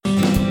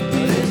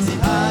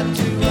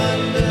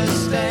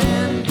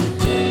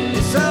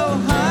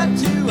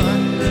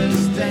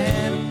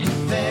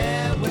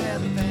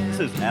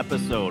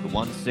episode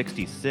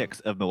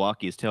 166 of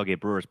Milwaukee's Tailgate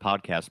Brewers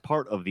podcast,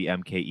 part of the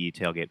MKE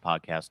Tailgate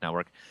Podcast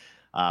Network.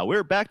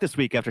 We're back this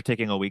week after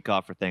taking a week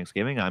off for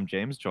Thanksgiving. I'm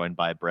James, joined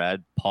by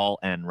Brad, Paul,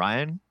 and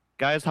Ryan.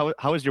 Guys, how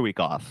was your week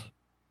off?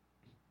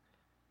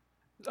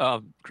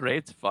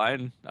 Great,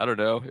 fine. I don't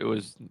know. It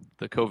was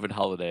the COVID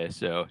holiday,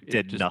 so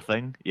Did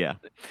nothing. Yeah,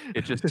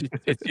 it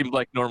seemed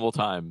like normal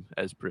time.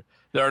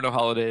 There are no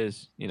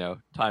holidays.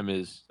 Time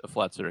is a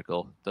flat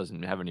circle.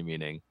 Doesn't have any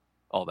meaning.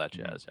 All that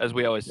jazz. As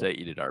we always say,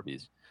 eat at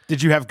Arby's.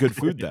 Did you have good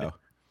food though?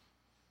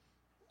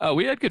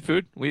 We had good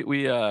food. We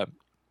don't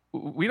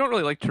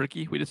really like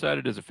turkey. We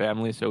decided as a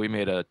family, so we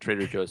made a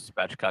Trader Joe's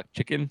spatchcock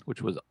chicken,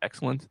 which was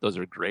excellent. Those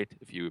are great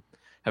if you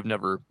have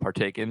never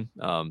partaken.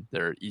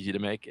 They're easy to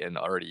make and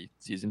already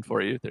seasoned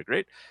for you. They're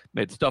great.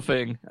 Made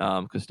stuffing,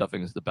 because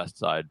stuffing is the best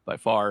side by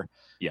far.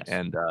 yes.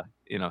 And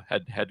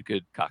had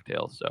good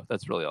cocktails. So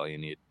that's really all you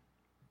need.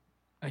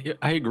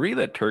 I agree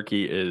that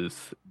turkey is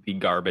the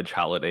garbage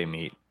holiday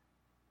meat.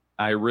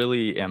 I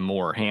really am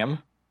more ham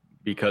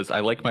because I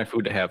like my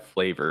food to have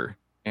flavor,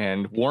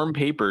 and warm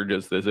paper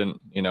just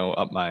isn't,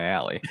 up my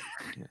alley.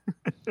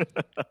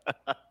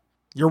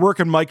 You're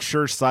working Mike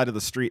Schur's side of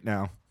the street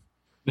now.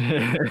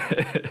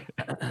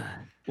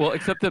 Well,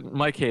 except that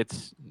Mike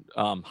hates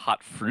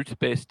hot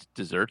fruit-based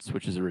desserts,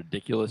 which is a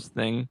ridiculous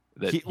thing.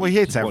 That He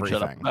hates just won't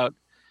shut up everything. about.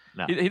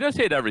 No. He does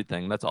hate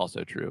everything. That's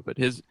also true. But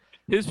his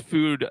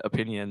food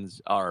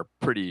opinions are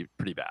pretty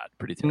bad,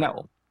 pretty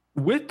terrible.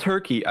 With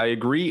turkey, I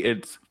agree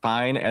it's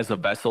fine as a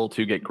vessel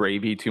to get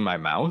gravy to my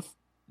mouth,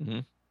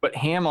 but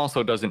ham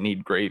also doesn't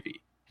need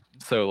gravy.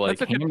 So, like,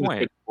 That's a good ham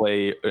point.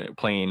 could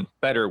playing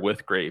better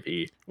with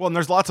gravy. Well, and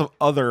there's lots of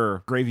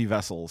other gravy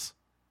vessels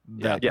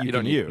that you you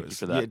don't can need turkey use.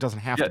 for that. It doesn't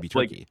have Yeah, to be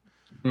like- turkey.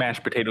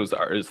 Mashed potatoes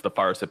is the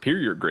far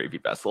superior gravy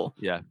vessel.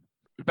 Yeah.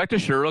 Back to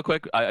Schur real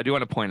quick. I do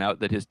want to point out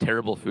that his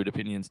terrible food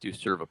opinions do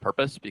serve a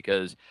purpose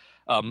because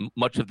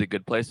much of the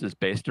Good Place is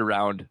based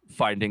around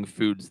finding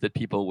foods that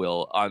people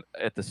will,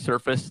 at the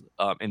surface,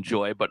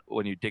 enjoy, but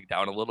when you dig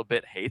down a little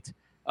bit, hate.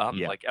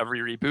 Yeah. Like every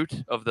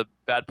reboot of the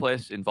Bad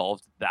Place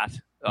involved that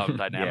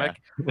dynamic,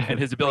 and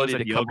his ability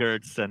Frozen to come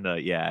yogurts and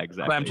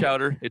exactly. clam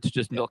chowder. It's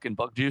just milk and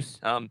bug juice.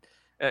 All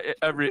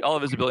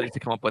of his abilities to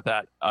come up with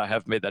that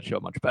have made that show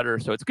much better.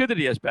 So it's good that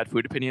he has bad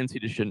food opinions. He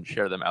just shouldn't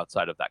share them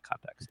outside of that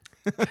context.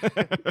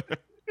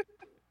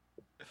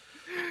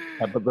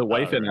 But the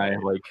wife and I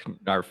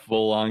are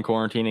full on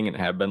quarantining and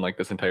have been like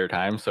this entire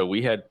time. So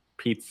we had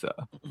pizza.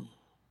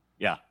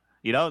 Yeah,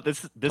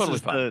 this Totally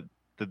is fine.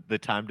 the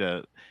time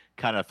to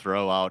kind of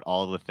throw out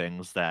all the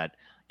things that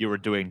you were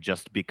doing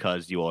just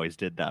because you always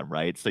did them,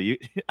 right? So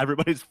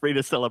everybody's free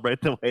to celebrate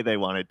the way they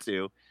wanted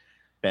to.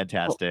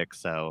 Fantastic.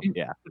 So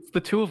yeah, It's the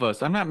two of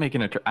us. I'm not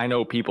making I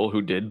know people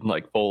who did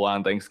like full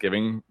on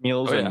Thanksgiving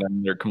meals, Oh, and yeah.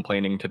 then they're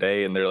complaining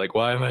today, and they're like,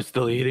 "Why am I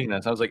still eating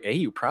this?" I was like, "Hey,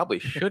 you probably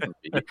shouldn't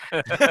be."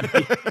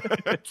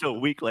 it's a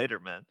week later,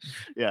 man.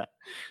 Yeah.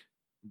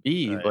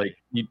 B, Right.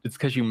 it's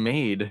because you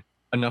made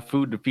enough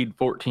food to feed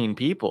 14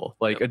 people.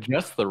 Like,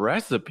 adjust the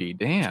recipe.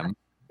 Damn,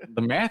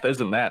 the math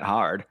isn't that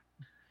hard.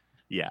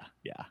 Yeah,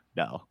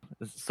 no.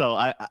 So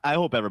I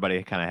hope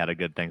everybody kind of had a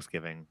good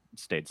Thanksgiving,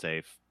 stayed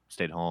safe,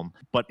 stayed home.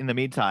 But in the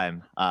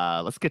meantime,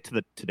 let's get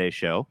to today's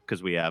show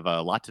because we have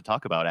a lot to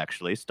talk about.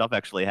 Actually, stuff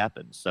actually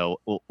happened.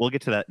 So we'll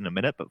get to that in a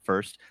minute. But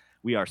first,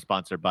 we are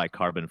sponsored by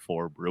Carbon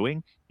 4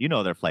 Brewing. You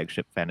know their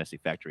flagship Fantasy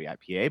Factory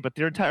IPA, but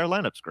their entire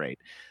lineup's great.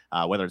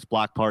 Whether it's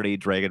Block Party,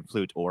 Dragon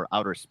Flute, or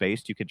Outer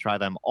Space, you can try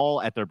them all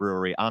at their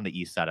brewery on the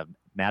east side of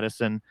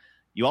Madison.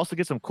 You also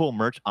get some cool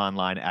merch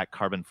online at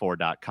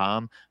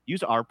carbon4.com.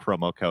 Use our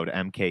promo code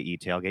MKE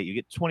Tailgate. You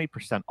get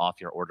 20%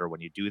 off your order when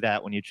you do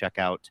that. When you check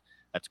out,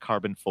 that's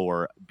Carbon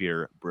 4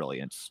 Beer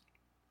Brilliance.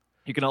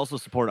 You can also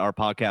support our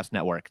podcast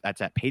network.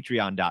 That's at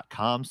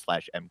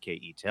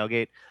patreon.com/MKE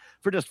Tailgate.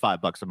 For just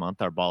 $5 a month,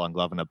 our Ball and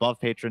Glove and Above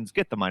patrons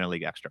get the Minor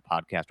League Extra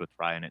podcast with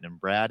Ryan and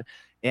Brad.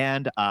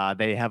 And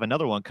they have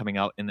another one coming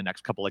out in the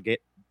next couple of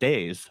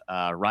days.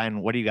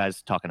 Ryan, what are you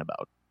guys talking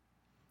about?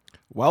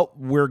 Well,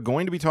 we're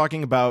going to be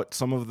talking about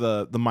some of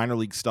the minor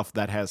league stuff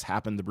that has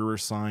happened. The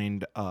Brewers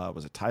signed,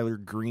 was it Tyler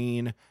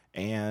Green?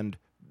 And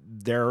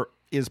there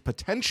is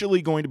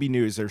potentially going to be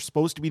news. There's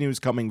supposed to be news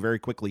coming very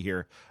quickly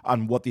here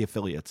on what the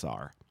affiliates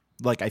are.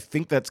 I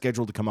think that's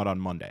scheduled to come out on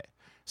Monday.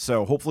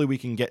 So hopefully we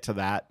can get to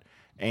that.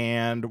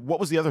 And what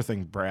was the other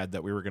thing, Brad,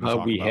 that we were going to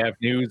talk We about? have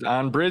news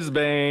on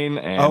Brisbane.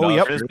 And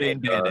Yep. Brisbane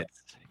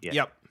Bandits. Yeah.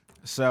 Yep.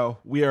 So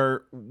we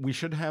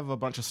should have a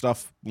bunch of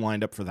stuff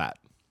lined up for that.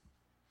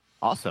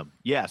 Awesome.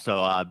 Yeah.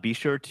 So be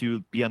sure to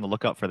be on the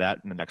lookout for that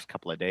in the next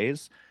couple of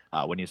days.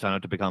 When you sign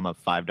up to become a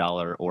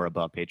 $5 or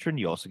above patron,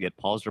 you also get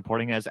Paul's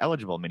reporting as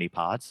eligible mini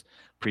pods,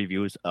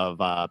 previews of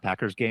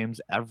Packers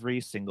games every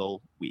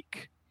single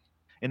week.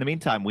 In the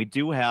meantime, we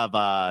do have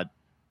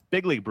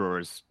Big League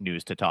Brewers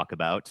news to talk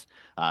about.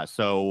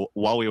 So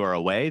while we were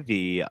away,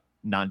 the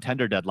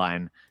non-tender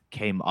deadline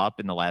came up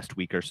in the last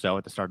week or so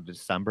at the start of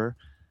December.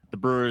 The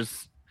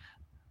Brewers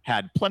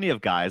had plenty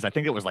of guys. I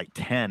think it was like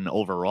 10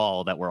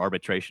 overall that were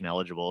arbitration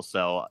eligible.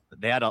 So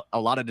they had a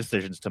lot of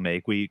decisions to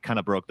make. We kind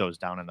of broke those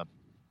down in the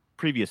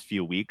previous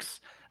few weeks.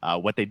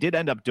 What they did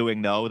end up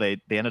doing, though, they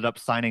ended up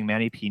signing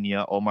Manny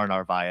Pena, Omar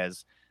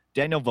Narvaez,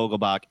 Daniel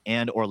Vogelbach,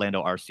 and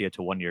Orlando Arcia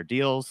to one-year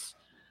deals.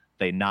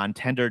 They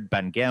non-tendered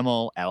Ben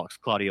Gamel, Alex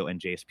Claudio, and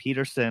Jace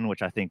Peterson,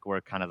 which I think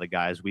were kind of the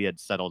guys we had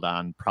settled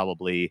on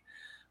probably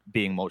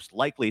being most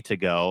likely to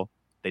go.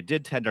 They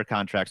did tender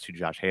contracts to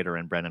Josh Hader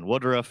and Brandon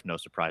Woodruff. No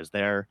surprise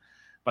there.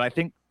 But I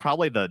think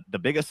probably the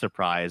biggest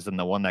surprise and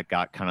the one that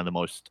got kind of the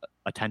most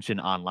attention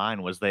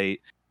online was it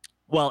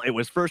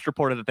was first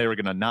reported that they were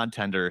going to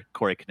non-tender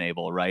Corey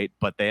Knebel, right?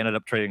 But they ended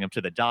up trading him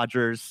to the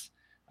Dodgers.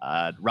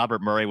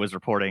 Robert Murray was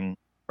reporting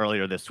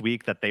earlier this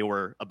week that they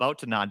were about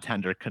to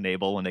non-tender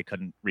Knebel when they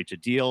couldn't reach a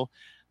deal.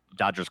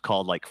 Dodgers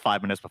called like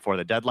 5 minutes before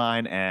the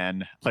deadline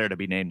and player to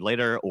be named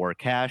later or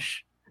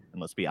cash. And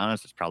let's be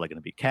honest, it's probably going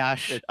to be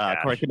cash.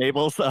 Corey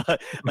Knebel's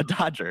a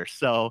Dodger.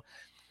 So,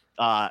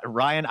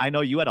 Ryan, I know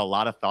you had a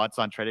lot of thoughts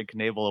on trading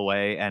Knebel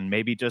away and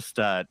maybe just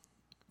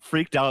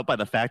freaked out by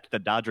the fact that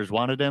the Dodgers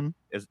wanted him.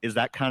 Is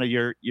that kind of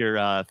your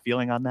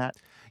feeling on that?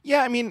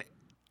 Yeah, I mean,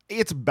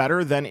 it's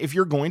better than if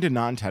you're going to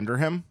non-tender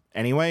him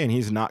anyway, and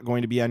he's not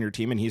going to be on your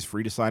team and he's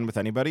free to sign with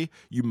anybody,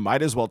 you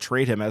might as well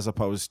trade him as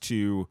opposed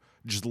to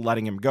just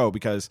letting him go,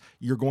 because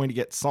you're going to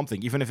get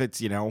something, even if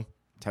it's,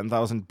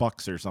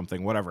 $10,000 or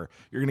something, whatever,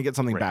 you're going to get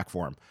something back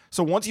for him.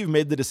 So once you've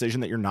made the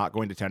decision that you're not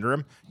going to tender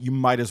him, you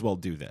might as well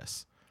do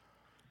this.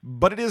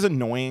 But it is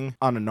annoying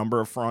on a number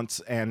of fronts,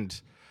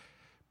 and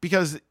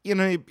because in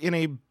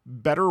a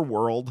better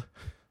world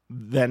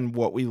than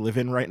what we live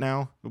in right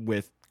now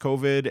with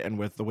COVID and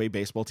with the way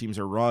baseball teams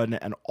are run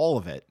and all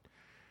of it,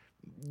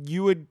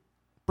 you would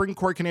bring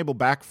Corey Knebel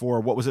back for,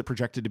 what was it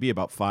projected to be,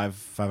 about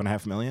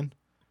 $5.5 million?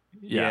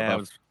 Yeah, that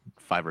was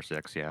 5 or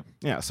 6.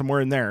 Yeah, somewhere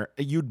in there.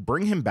 You'd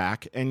bring him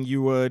back and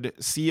you would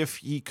see if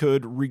he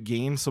could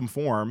regain some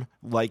form,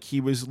 like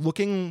he was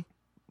looking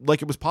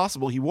like it was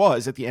possible he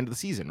was at the end of the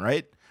season,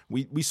 right?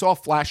 We saw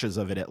flashes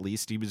of it, at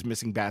least. He was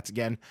missing bats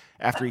again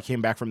after he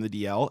came back from the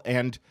DL,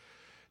 and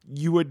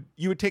you would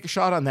take a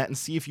shot on that and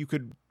see if you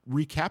could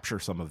recapture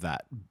some of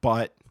that.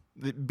 But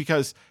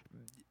because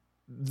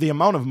the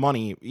amount of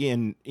money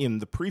in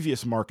the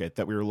previous market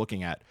that we were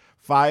looking at,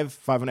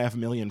 $5.5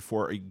 million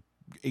for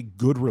a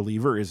good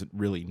reliever isn't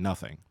really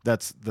nothing.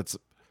 That's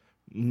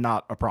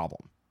not a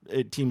problem.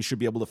 Teams should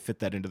be able to fit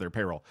that into their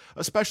payroll,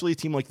 especially a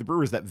team like the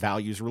Brewers that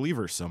values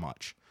relievers so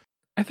much.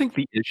 I think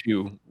the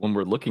issue when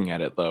we're looking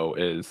at it, though,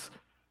 is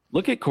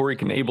look at Corey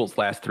Knebel's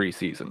last 3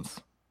 seasons.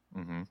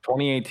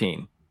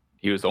 2018,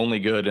 he was only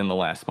good in the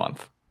last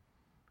month.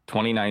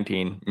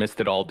 2019, missed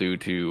it all due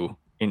to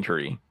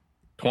injury.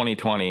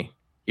 2020,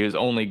 he was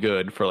only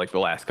good for like the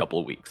last couple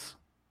of weeks.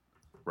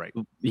 Right.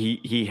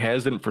 He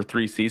hasn't for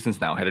 3 seasons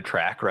now had a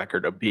track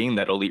record of being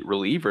that elite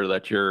reliever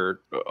that you're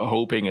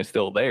hoping is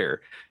still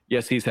there.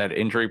 Yes, he's had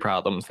injury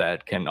problems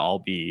that can all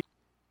be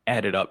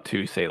added up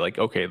to say like,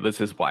 okay, this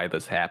is why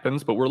this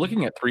happens. But we're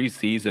looking at 3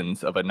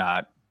 seasons of a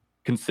not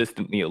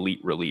consistently elite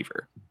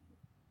reliever.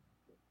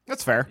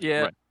 That's fair.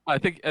 Yeah. Right. I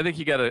think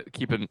you got to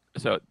keep in.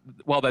 So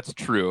while that's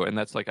true, and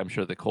that's like I'm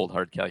sure the cold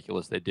hard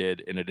calculus they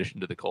did in addition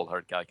to the cold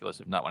hard calculus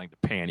of not wanting to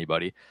pay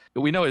anybody,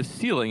 but we know his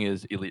ceiling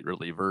is elite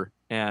reliever,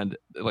 and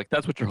like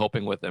that's what you're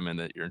hoping with him, and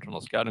that your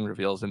internal scouting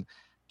reveals. And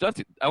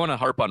just I want to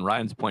harp on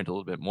Ryan's point a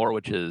little bit more,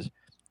 which is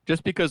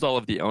just because all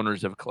of the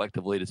owners have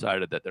collectively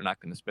decided that they're not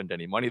going to spend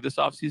any money this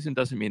offseason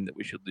doesn't mean that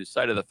we should lose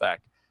sight of the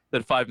fact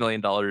that $5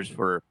 million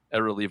for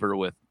a reliever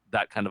with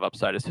that kind of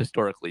upside is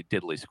historically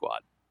diddly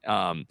squat.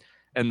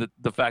 And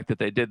the fact that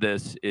they did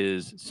this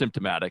is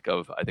symptomatic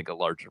of, I think, a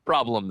larger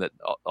problem that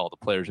all the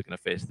players are going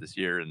to face this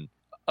year, and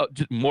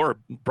just more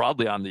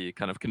broadly on the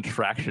kind of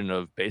contraction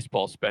of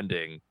baseball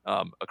spending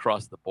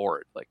across the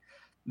board. Like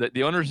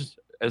the owners,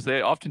 as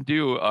they often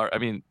do,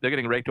 they're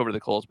getting raked over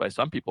the coals by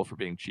some people for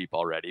being cheap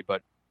already,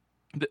 but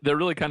they're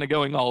really kind of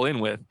going all in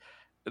with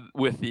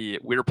the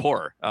we're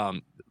poor.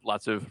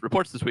 Lots of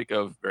reports this week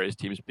of various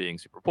teams being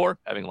super poor,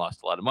 having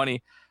lost a lot of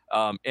money.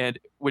 And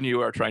when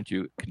you are trying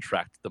to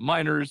contract the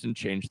minors and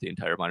change the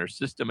entire minor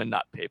system and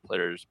not pay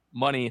players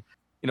money,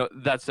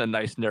 that's a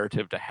nice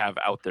narrative to have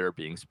out there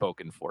being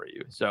spoken for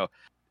you. So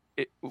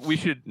we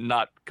should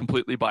not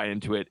completely buy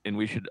into it. And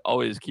we should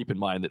always keep in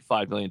mind that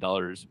 $5 million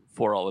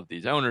for all of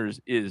these owners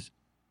is,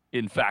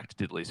 in fact,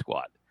 diddly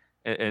squat.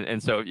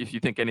 And so if you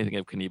think anything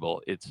of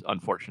Knebel, it's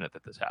unfortunate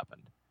that this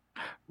happened.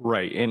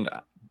 Right. And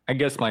I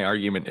guess my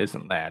argument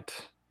isn't that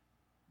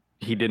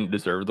he didn't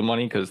deserve the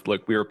money, because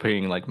look, we were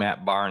paying like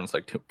Matt Barnes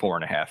like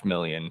 $4.5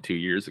 million 2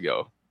 years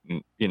ago.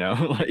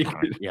 Like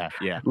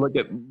Yeah. Look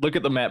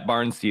at the Matt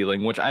Barnes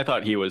ceiling, which I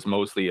thought he was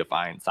mostly a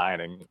fine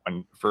signing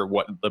for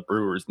what the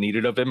Brewers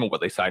needed of him and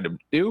what they signed him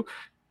to do.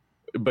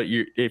 But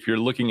if you're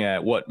looking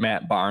at what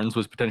Matt Barnes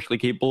was potentially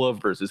capable of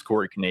versus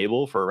Corey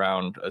Knebel for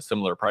around a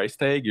similar price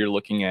tag, you're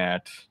looking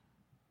at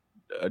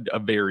a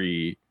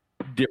very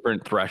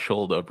different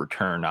threshold of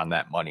return on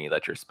that money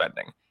that you're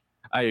spending.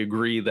 I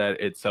agree that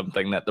it's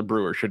something that the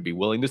Brewers should be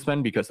willing to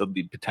spend because of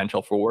the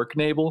potential for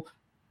Knebel.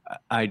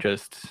 I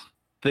just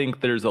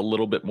think there's a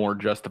little bit more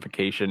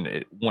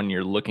justification when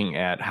you're looking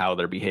at how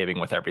they're behaving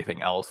with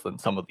everything else than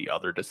some of the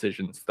other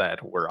decisions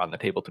that were on the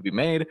table to be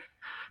made.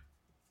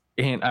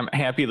 And I'm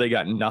happy they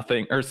got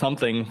nothing or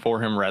something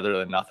for him rather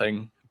than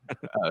nothing.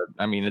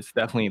 I mean, it's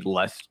definitely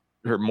less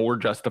or more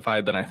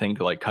justified than I think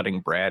like cutting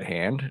Brad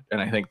Hand.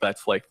 And I think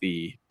that's like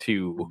the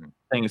two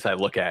things I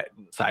look at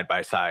side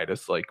by side.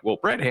 It's like, well,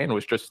 Brad Hand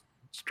was just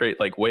straight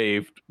like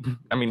waived.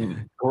 I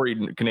mean, Corey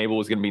Knebel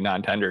was going to be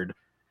non-tendered,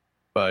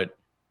 but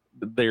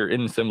they're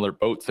in similar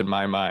boats in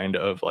my mind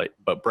of like,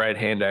 but Brad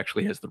Hand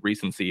actually has the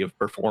recency of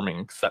performing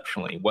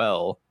exceptionally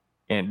well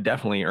and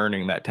definitely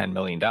earning that $10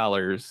 million.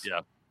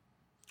 Yeah.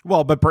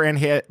 Well, but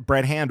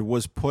Brad Hand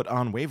was put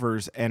on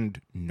waivers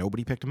and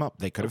nobody picked him up.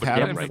 They could have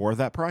had him for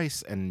that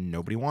price and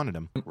nobody wanted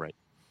him. Right.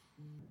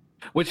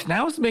 Which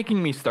now is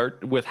making me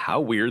start with how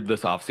weird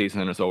this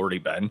offseason has already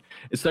been.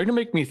 It's starting to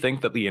make me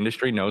think that the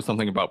industry knows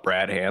something about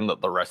Brad Hand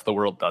that the rest of the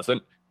world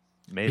doesn't.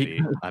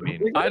 Maybe. I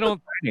mean, I don't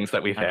things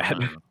that we've had.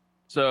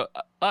 So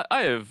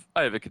I have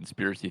a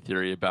conspiracy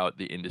theory about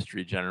the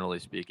industry, generally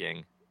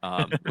speaking,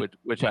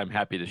 which I'm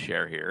happy to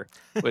share here.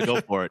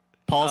 Go for it.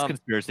 Paul's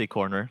conspiracy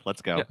corner.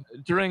 Let's go. Yeah,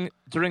 during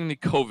the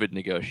COVID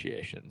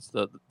negotiations,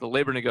 the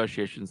labor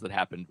negotiations that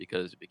happened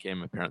because it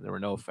became apparent there were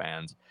no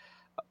fans,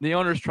 the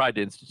owners tried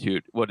to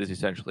institute what is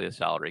essentially a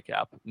salary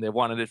cap. They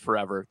wanted it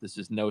forever. This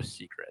is no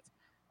secret.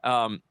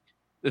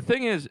 The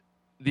thing is,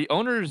 the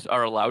owners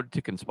are allowed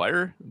to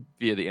conspire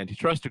via the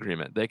antitrust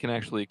agreement. They can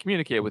actually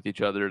communicate with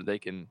each other. They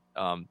can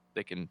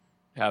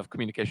have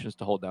communications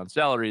to hold down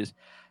salaries,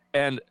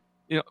 and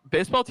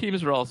baseball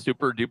teams are all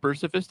super duper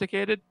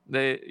sophisticated.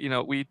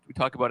 We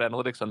talk about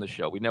analytics on the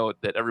show. We know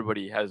that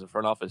everybody has a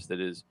front office that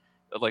is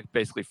like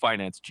basically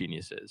finance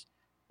geniuses.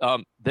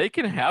 They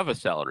can have a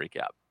salary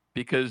cap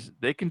because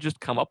they can just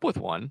come up with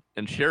one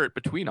and share it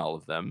between all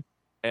of them,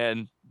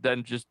 and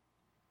then just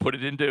put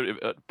it into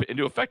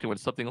effect. And when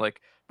something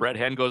like Brad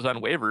Hand goes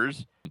on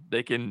waivers,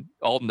 they can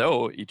all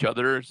know each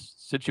other's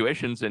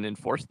situations and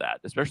enforce that,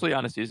 especially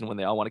on a season when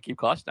they all want to keep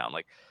costs down.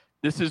 Like,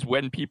 this is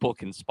when people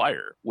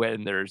conspire,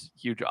 when there's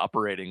huge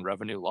operating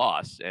revenue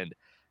loss. And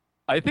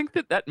I think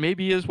that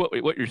maybe is what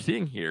you're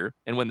seeing here.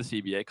 And when the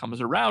CBA comes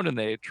around and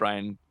they try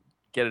and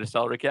get a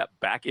salary cap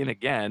back in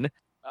again,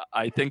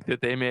 I think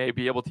that they may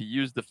be able to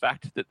use the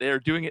fact that they're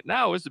doing it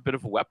now as a bit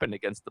of a weapon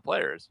against the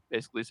players,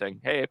 basically saying,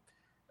 hey,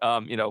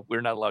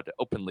 we're not allowed to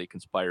openly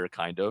conspire,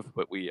 kind of,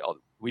 but we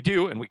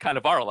do, and we kind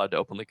of are allowed to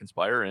openly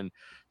conspire. And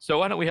so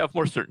why don't we have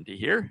more certainty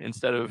here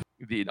instead of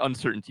the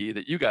uncertainty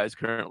that you guys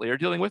currently are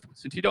dealing with,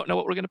 since you don't know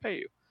what we're going to pay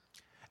you?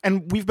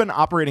 And we've been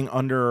operating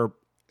under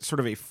sort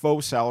of a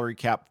faux salary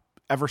cap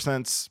ever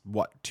since,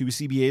 2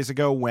 CBAs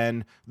ago,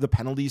 when the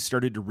penalties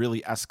started to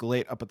really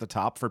escalate up at the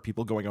top for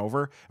people going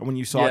over. And when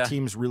you saw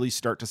teams really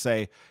start to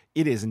say,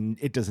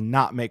 it does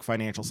not make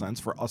financial sense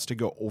for us to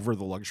go over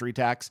the luxury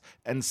tax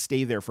and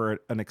stay there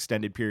for an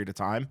extended period of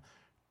time.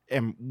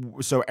 And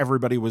so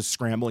everybody was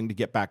scrambling to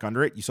get back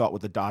under it. You saw it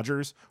with the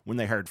Dodgers when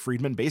they hired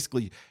Friedman,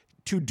 basically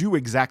to do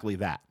exactly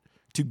that,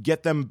 to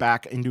get them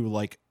back into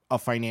like a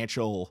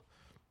financial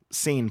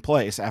sane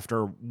place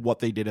after what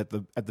they did at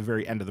the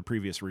very end of the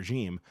previous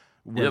regime,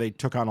 where they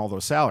took on all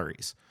those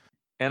salaries.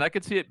 And I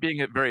could see it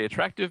being very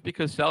attractive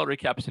because salary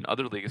caps in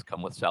other leagues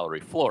come with salary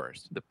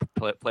floors.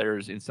 The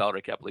players in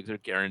salary cap leagues are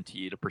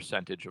guaranteed a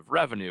percentage of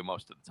revenue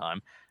most of the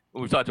time.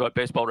 When we've talked about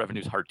baseball,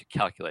 revenue is hard to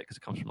calculate because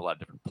it comes from a lot of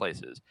different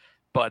places.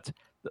 But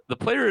the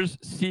players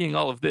seeing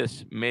all of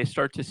this may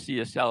start to see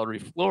a salary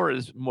floor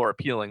as more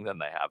appealing than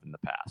they have in the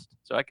past.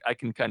 So I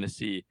can kind of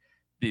see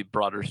the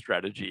broader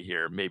strategy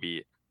here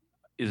maybe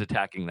is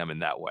attacking them in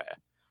that way.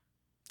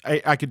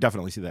 I could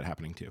definitely see that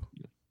happening too.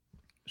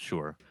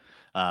 Sure.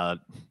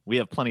 We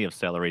have plenty of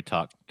salary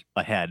talk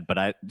ahead, but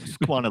I just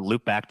want to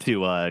loop back to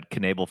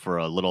Knebel for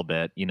a little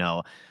bit.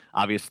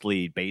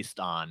 Obviously, based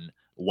on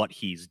what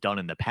he's done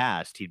in the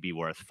past, he'd be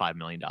worth $5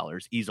 million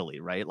easily,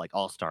 right? Like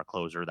all-star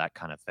closer, that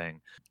kind of thing.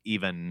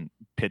 Even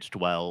pitched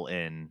well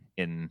in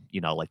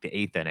like the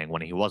 8th inning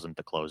when he wasn't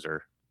the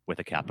closer with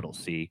a capital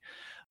C.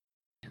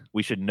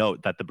 We should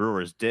note that the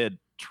Brewers did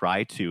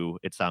try to,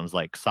 it sounds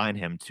like, sign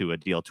him to a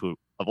deal to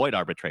avoid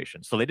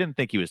arbitration. So they didn't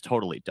think he was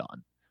totally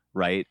done,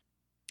 right?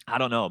 I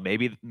don't know.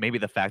 Maybe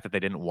the fact that they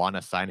didn't want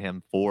to sign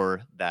him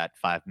for that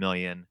 $5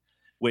 million,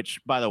 which,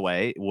 by the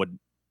way, would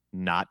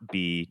not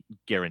be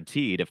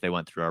guaranteed if they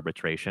went through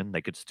arbitration.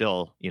 They could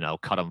still,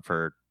 cut him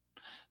for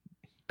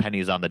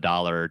pennies on the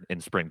dollar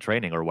in spring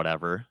training or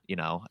whatever.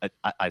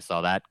 I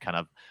saw that kind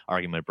of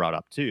argument brought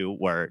up too,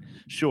 where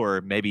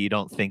sure, maybe you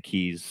don't think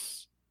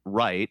he's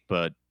right,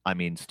 but I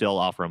mean, still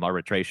offer him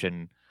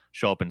arbitration,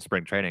 show up in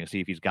spring training, see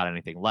if he's got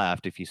anything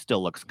left. If he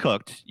still looks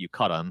cooked, you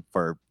cut him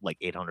for like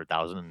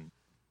 $800,000 and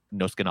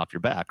no skin off your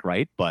back,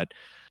 right? But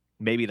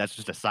maybe that's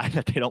just a sign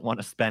that they don't want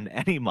to spend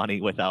any money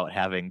without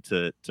having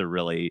to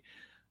really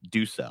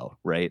do so,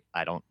 right?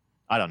 I don't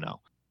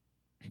know.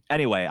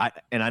 Anyway,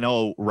 I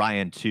know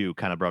Ryan too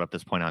kind of brought up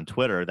this point on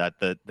Twitter that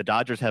the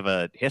Dodgers have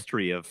a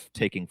history of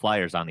taking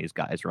flyers on these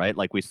guys, right?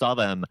 Like we saw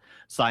them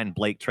sign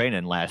Blake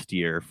Treinen last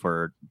year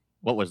for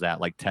what was that,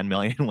 like $10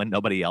 million when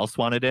nobody else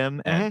wanted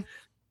him, and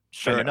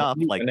sure enough,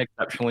 like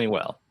exceptionally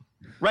well.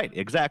 Right,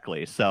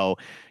 exactly. So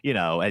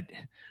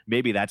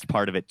maybe that's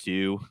part of it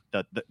too.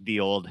 The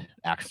old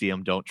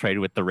axiom, don't trade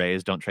with the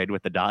Rays, don't trade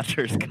with the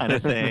Dodgers kind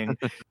of thing.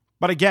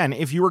 But again,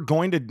 if you were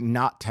going to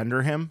not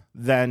tender him,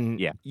 then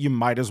you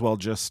might as well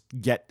just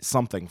get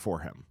something for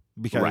him,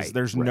 because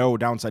there's no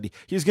downside.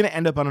 He's going to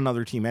end up on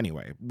another team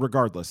anyway,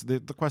 regardless. The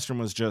question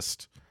was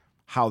just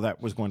how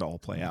that was going to all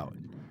play out.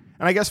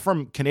 And I guess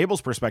from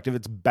Knebel's perspective,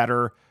 it's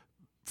better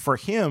for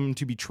him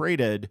to be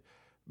traded,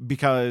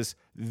 because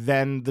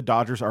then the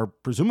Dodgers are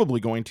presumably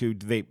going to,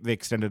 they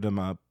extended him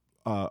a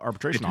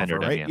arbitration offer,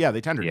 right?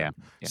 They tendered him.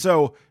 Yeah.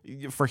 So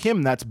for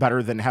him, that's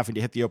better than having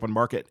to hit the open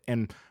market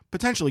and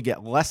potentially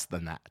get less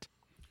than that.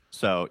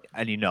 So,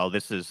 and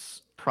this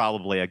is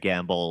probably a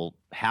gamble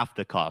half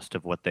the cost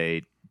of what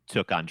they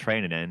took on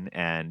Treinen.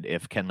 And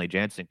if Kenley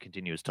Jansen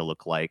continues to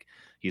look like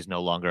he's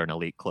no longer an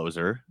elite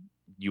closer,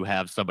 you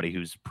have somebody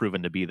who's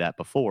proven to be that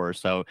before.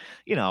 So,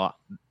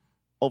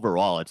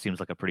 overall, it seems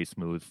like a pretty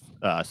smooth,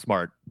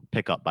 smart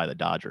pickup by the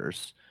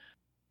Dodgers.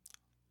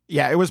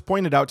 Yeah, it was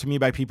pointed out to me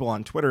by people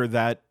on Twitter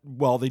that,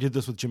 well, they did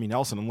this with Jimmy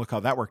Nelson and look how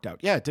that worked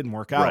out. Yeah, it didn't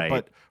work out,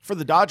 but for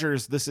the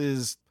Dodgers, this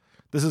is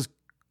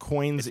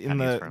coins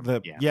in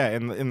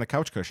in the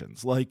couch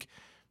cushions. Like,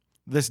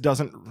 this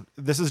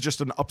is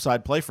just an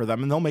upside play for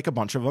them, and they'll make a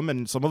bunch of them,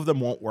 and some of them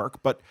won't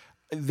work, but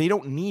they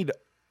don't need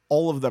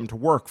all of them to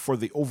work for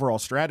the overall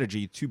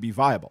strategy to be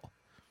viable.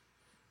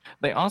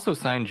 They also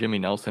signed Jimmy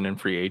Nelson in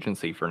free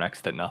agency for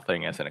next to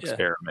nothing as an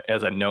experiment,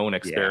 as a known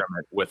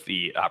experiment, with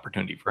the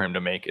opportunity for him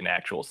to make an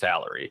actual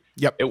salary.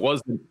 Yep. It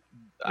wasn't,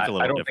 I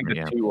don't think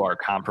the two are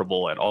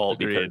comparable at all.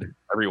 Agreed. Because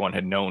everyone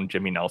had known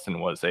Jimmy Nelson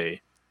was a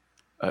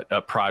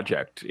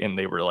project, and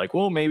they were like,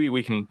 well, maybe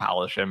we can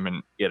polish him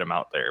and get him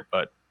out there.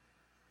 But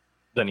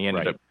then he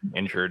ended up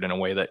injured in a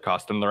way that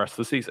cost him the rest of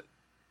the season.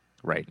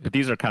 Right. But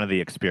these are kind of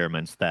the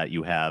experiments that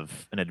you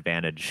have an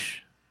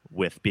advantage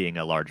with being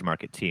a large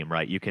market team,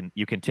 right? You can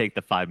take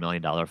the $5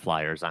 million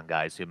flyers on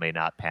guys who may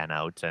not pan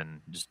out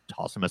and just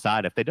toss them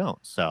aside if they don't.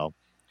 So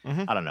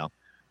I don't know.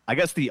 I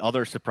guess the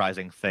other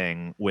surprising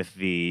thing with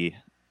the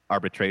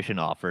arbitration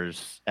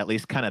offers, at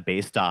least kind of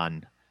based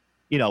on,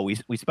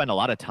 we spend a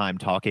lot of time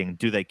talking,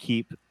 do they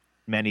keep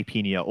Manny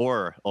Pena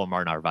or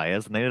Omar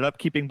Narvaez? And they ended up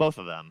keeping both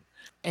of them.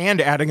 And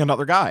adding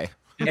another guy.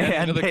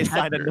 And they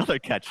signed another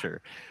catcher.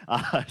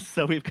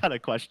 So we've got a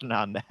question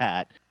on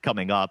that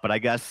coming up. But I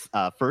guess,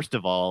 first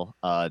of all,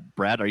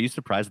 Brad, are you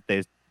surprised that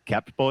they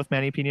kept both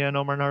Manny Pena and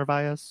Omar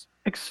Narvaez?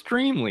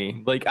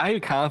 Extremely. Like,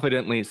 I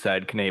confidently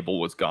said Knebel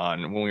was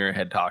gone when we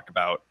had talked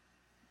about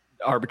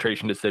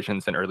arbitration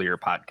decisions in earlier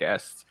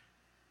podcasts.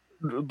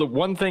 The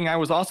one thing I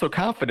was also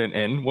confident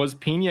in was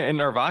Pena and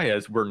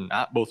Narvaez were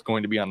not both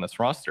going to be on this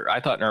roster. I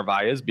thought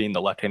Narvaez, being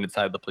the left-handed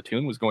side of the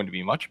platoon, was going to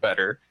be much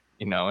better.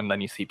 And then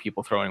you see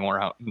people throwing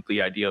around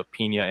the idea of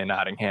Pena and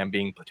Nottingham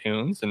being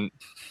platoons, and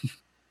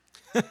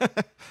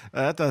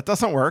that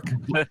doesn't work.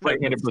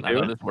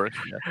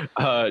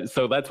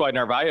 So that's why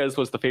Narvaez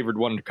was the favored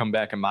one to come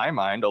back in my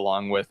mind,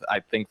 along with,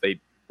 I think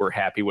they were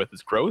happy with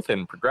his growth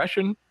and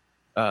progression.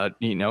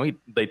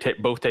 They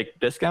both take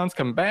discounts,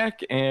 come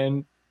back,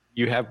 and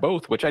you have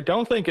both, which I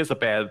don't think is a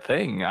bad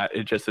thing.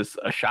 It just is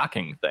a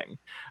shocking thing,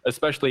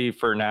 especially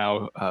for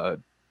now.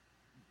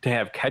 To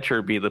have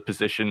catcher be the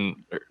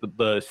position,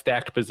 the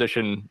stacked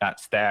position, not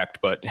stacked,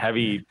 but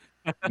heavy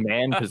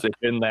man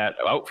position that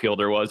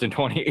outfielder was in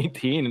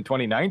 2018 and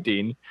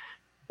 2019.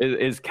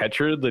 Is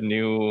catcher the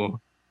new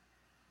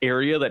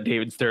area that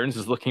David Stearns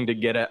is looking to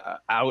get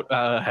out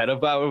ahead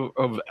of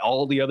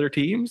all the other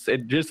teams?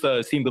 It just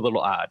seemed a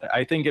little odd.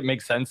 I think it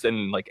makes sense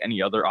in like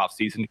any other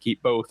offseason to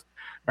keep both.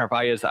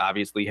 Narvaez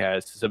obviously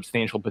has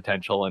substantial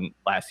potential, and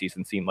last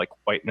season seemed like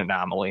quite an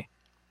anomaly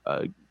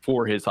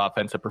for his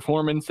offensive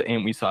performance,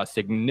 and we saw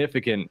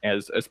significant,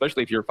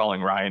 especially if you're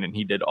following Ryan, and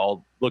he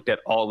looked at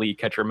all the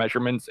catcher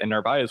measurements, and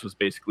Narvaez was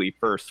basically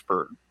first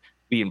for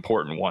the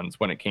important ones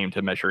when it came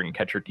to measuring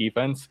catcher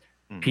defense.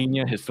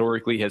 Pena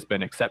historically has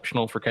been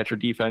exceptional for catcher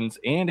defense,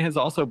 and has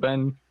also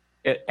been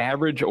at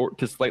average or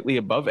to slightly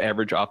above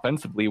average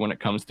offensively when it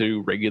comes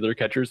to regular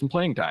catchers and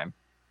playing time.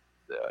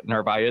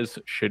 Narvaez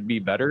should be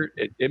better.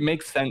 It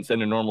makes sense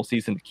in a normal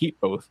season to keep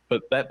both,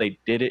 but that they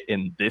did it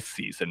in this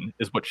season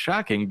is what's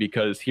shocking,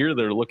 because here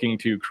they're looking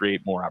to create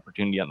more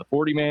opportunity on the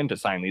 40-man to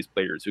sign these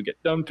players who get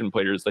dumped and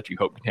players that you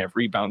hope can have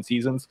rebound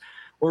seasons,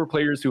 or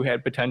players who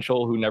had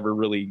potential who never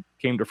really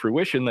came to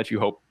fruition that you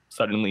hope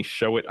suddenly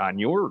show it on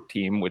your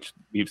team, which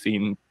we've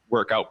seen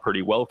work out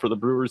pretty well for the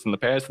Brewers in the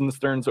past in the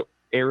Stearns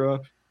era.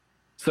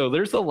 So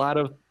there's a lot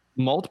of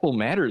multiple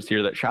matters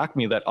here that shock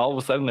me, that all of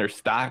a sudden they're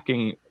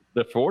stocking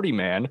the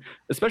 40-man,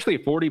 especially a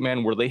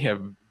 40-man where they have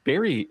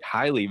very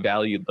highly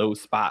valued those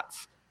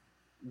spots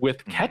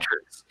with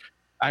catchers.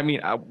 I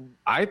mean,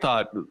 I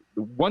thought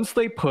once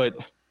they put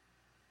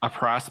a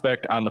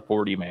prospect on the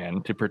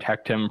 40-man to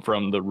protect him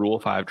from the Rule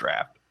 5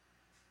 draft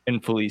in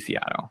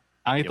Feliciano,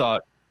 I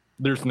thought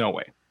there's no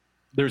way.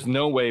 There's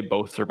no way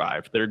both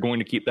survived. They're going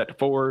to keep that to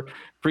 4.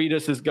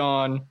 Freitas is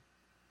gone,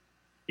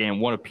 and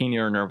one of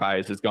Pena or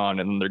Narvaez is gone,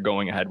 and they're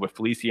going ahead with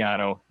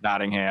Feliciano,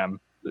 Nottingham,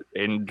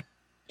 and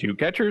 2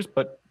 catchers.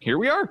 But here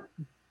we are.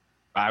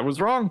 I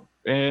was wrong.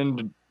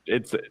 And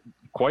it's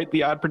quite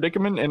the odd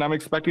predicament, and I'm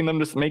expecting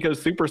them to make a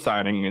super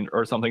signing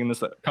or something in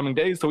this coming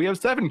days. So we have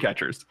 7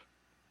 catchers.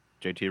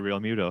 JT Real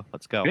Muto,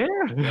 let's go.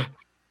 Yeah.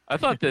 I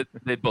thought that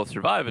they'd both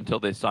survive until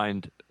they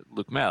signed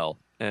Luke Mel,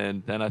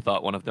 and then I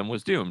thought one of them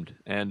was doomed.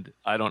 And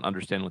I don't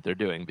understand what they're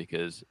doing,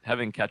 because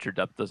having catcher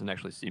depth doesn't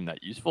actually seem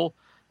that useful.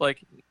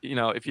 Like,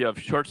 if you have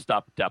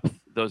shortstop depth,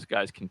 those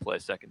guys can play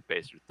second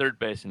base or third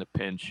base in a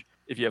pinch.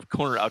 If you have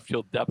corner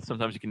outfield depth,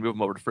 sometimes you can move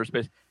them over to first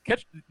base.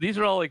 These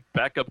are all like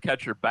backup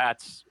catcher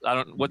bats.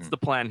 What's the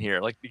plan here?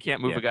 Like, you can't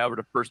move a guy over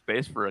to first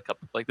base for a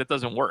couple. Like, that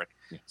doesn't work.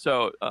 Yeah.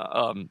 So,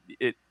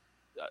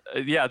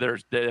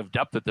 they have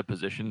depth at the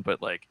position,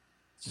 but like,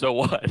 so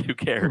what? Who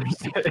cares?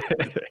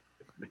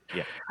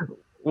 Yeah.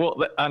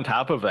 Well, on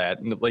top of that,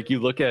 like, you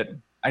look at,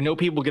 I know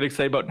people get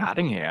excited about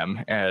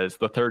Nottingham as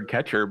the third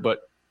catcher,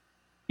 but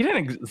he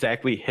didn't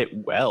exactly hit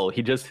well.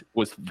 He just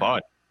was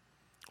fun.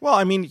 Well,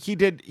 I mean,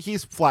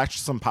 he's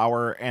flashed some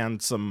power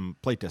and some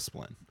plate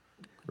discipline.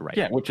 Right.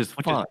 Yeah, which is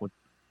fun.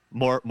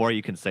 More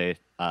you can say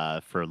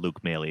for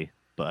Luke Maley,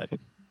 but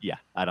yeah,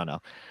 I don't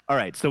know. All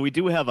right, so we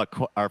do have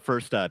our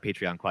first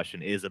Patreon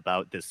question is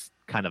about this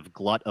kind of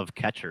glut of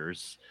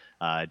catchers.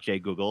 Jay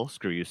Google,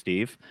 screw you,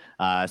 Steve,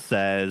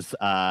 says,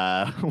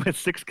 with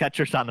 6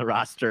 catchers on the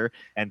roster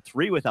and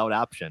 3 without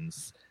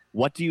options,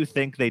 what do you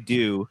think they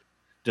do?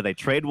 Do they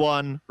trade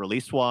one,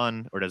 release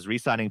one, or does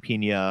re-signing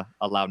Pena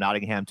allow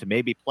Nottingham to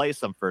maybe play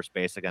some first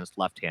base against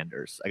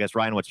left-handers? I guess,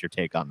 Ryan, what's your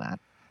take on that?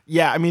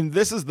 Yeah, I mean,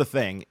 this is the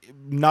thing.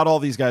 Not all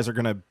these guys are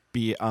going to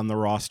be on the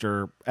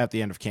roster at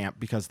the end of camp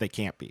because they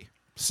can't be.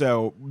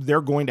 So they're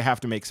going to have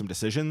to make some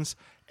decisions.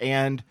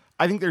 And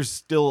I think there's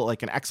still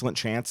like an excellent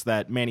chance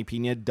that Manny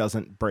Pena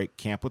doesn't break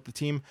camp with the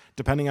team,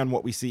 depending on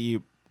what we see.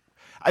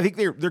 I think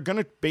they're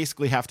going to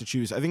basically have to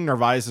choose. I think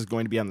Narvaez is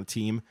going to be on the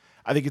team.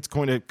 I think it's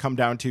going to come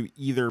down to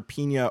either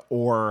Pena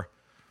or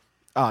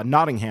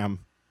Nottingham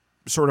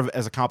sort of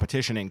as a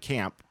competition in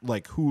camp,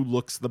 like who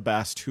looks the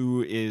best,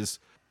 who is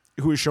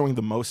showing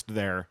the most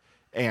there,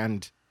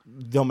 and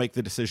they'll make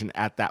the decision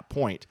at that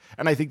point.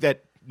 And I think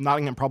that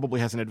Nottingham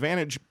probably has an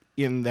advantage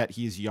in that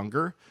he's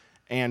younger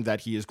and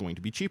that he is going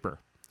to be cheaper.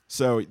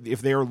 So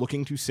if they are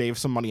looking to save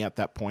some money at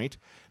that point,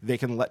 they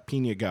can let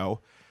Pena go.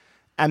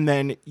 And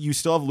then you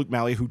still have Luke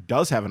Malley, who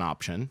does have an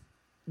option,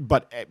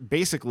 but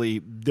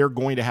basically they're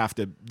going to have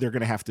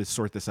to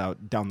sort this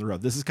out down the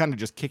road. This is kind of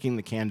just kicking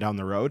the can down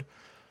the road.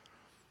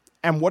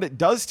 And what it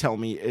does tell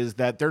me is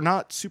that they're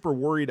not super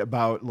worried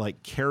about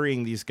like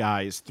carrying these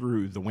guys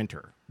through the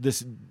winter.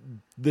 This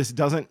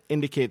doesn't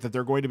indicate that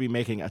they're going to be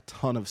making a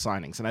ton of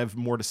signings. And I have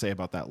more to say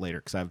about that later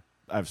because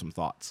I have some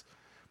thoughts,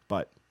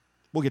 but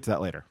we'll get to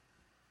that later.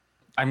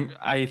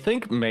 I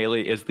think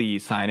Maley is the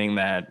signing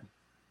that,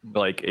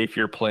 like, if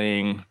you're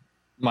playing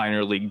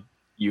minor league,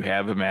 you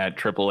have him at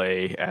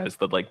AAA as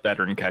the like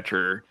veteran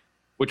catcher,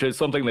 which is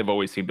something they've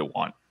always seemed to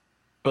want.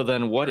 But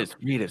then what is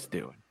Freitas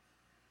doing?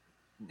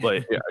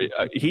 Like,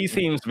 he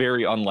seems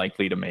very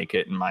unlikely to make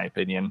it, in my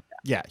opinion.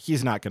 Yeah,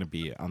 he's not going to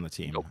be on the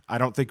team. Nope. I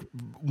don't think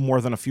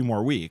more than a few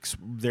more weeks.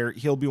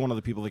 He'll be one of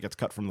the people that gets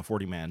cut from the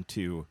 40-man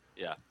to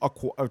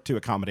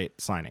accommodate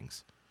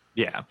signings.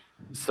 Yeah.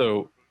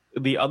 So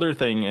the other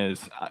thing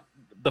is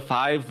the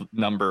 5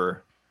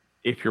 number,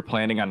 if you're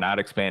planning on not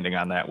expanding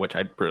on that, which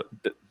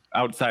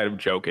outside of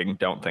joking,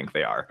 don't think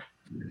they are.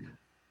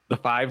 The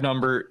 5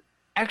 number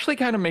actually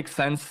kind of makes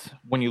sense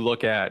when you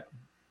look at,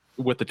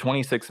 with the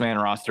 26-man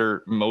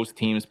roster, most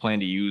teams plan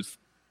to use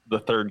the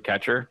third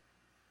catcher.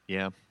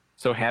 Yeah.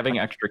 So having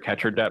extra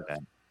catcher depth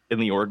in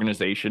the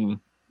organization,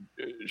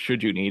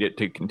 should you need it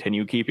to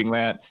continue keeping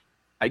that,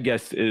 I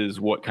guess is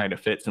what kind of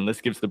fits. And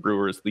this gives the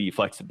Brewers the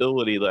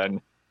flexibility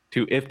then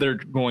to, if they're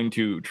going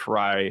to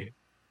try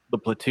the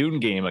platoon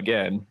game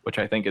again, which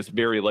I think is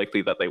very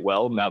likely that they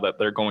will, now that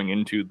they're going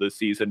into the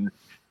season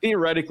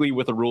theoretically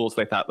with the rules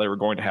they thought they were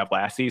going to have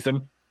last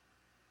season.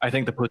 I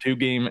think the platoon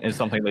game is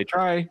something they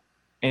try.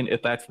 And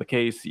if that's the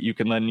case, you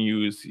can then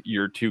use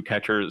your 2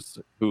 catchers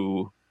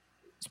who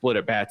split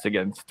at bats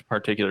against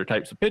particular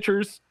types of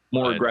pitchers,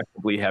 more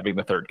aggressively having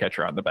the third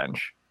catcher on the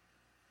bench.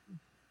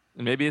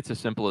 And maybe it's as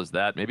simple as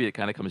that. Maybe it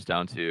kind of comes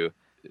down to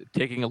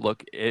taking a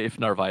look if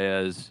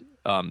Narvaez,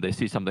 they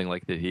see something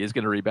like that he is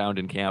going to rebound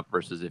in camp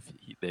versus if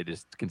they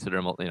just consider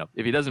him,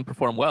 if he doesn't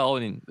perform well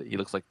and he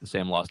looks like the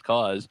Sam lost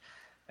cause,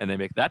 and they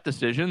make that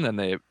decision, then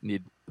they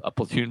need a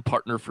platoon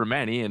partner for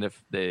Manny. And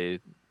if they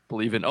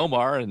believe in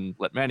Omar and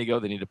let Manny go,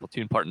 they need a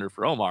platoon partner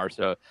for Omar.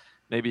 So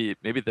maybe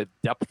the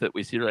depth that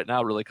we see right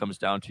now really comes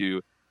down to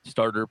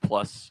starter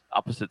plus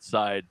opposite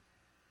side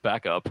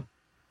backup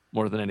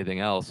more than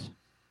anything else.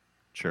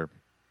 Sure.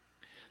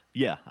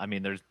 Yeah, I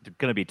mean, there's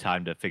going to be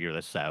time to figure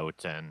this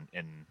out, and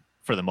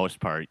for the most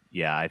part,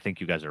 yeah, I think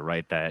you guys are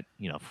right that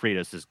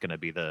Freitas is going to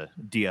be the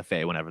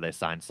DFA whenever they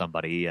sign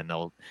somebody, and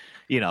they'll,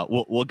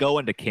 we'll go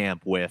into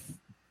camp with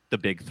the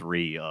big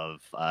 3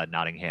 of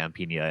Nottingham,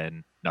 Pena,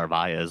 and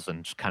Narvaez,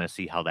 and just kind of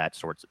see how that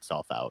sorts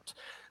itself out.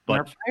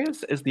 But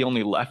Narvaez is the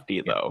only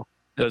lefty, though.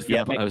 I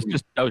was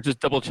just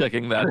double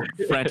checking that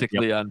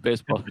frantically on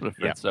Baseball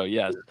Reference. So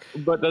yes,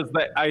 but does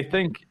that? I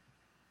think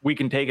we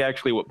can take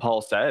actually what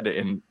Paul said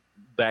and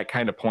that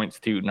kind of points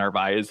to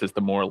Narvaez as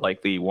the more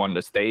likely one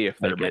to stay if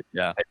they're making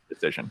yeah. that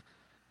decision.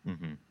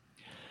 Mm-hmm.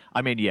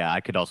 I mean, yeah,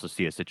 I could also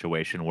see a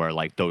situation where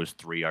like those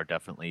three are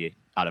definitely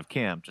out of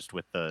camp just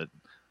with the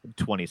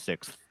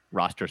 26th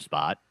roster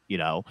spot. You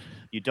know,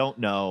 you don't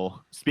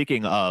know.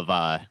 Speaking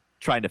of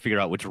trying to figure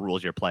out which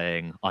rules you're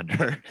playing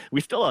under, we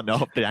still don't know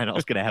if the NL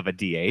is going to have a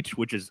DH,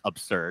 which is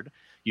absurd.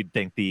 You'd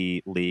think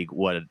the league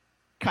would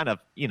kind of,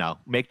 you know,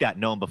 make that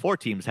known before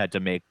teams had to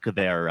make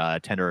their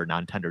tender or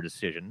non-tender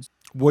decisions.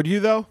 Would you,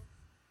 though?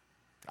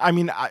 I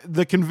mean,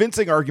 the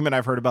convincing argument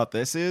I've heard about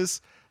this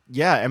is,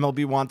 yeah,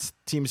 MLB wants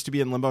teams to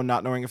be in limbo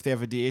not knowing if they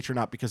have a DH or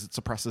not because it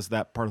suppresses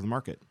that part of the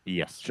market.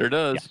 Yes. Sure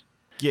does.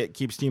 It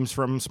keeps teams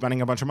from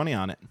spending a bunch of money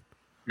on it.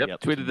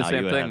 Yep. Tweeted the Now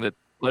same you thing have- that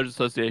Players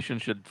Association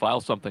should file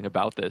something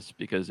about this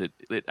because it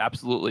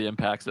absolutely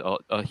impacts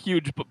a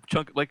huge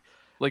chunk. Like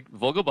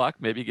Vogelbach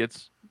maybe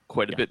gets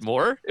quite a bit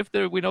more if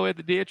we know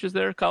the DH is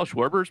there. Kyle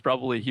Schwarber is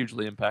probably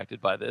hugely impacted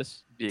by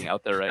this being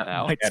out there right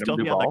now. Might Adam still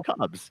be on Duvall. the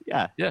Cubs.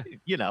 Yeah. Yeah.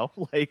 You know,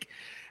 like,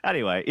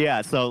 anyway,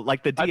 yeah. So,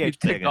 like, the DH I'd be thing.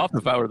 ticked off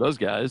if I were those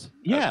guys.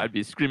 Yeah. I'd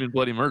be screaming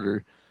bloody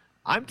murder.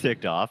 I'm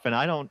ticked off, and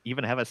I don't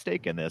even have a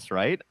stake in this,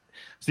 right?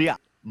 So, yeah,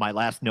 my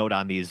last note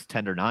on these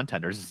tender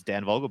non-tenders is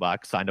Dan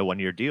Vogelbach signed a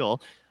 1-year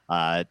deal.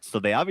 So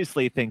they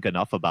obviously think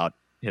enough about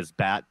his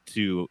bat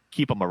to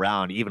keep him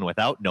around even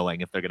without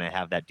knowing if they're going to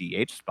have that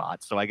DH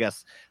spot. So I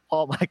guess,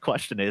 Paul, my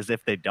question is,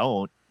 if they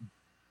don't,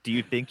 do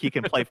you think he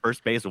can play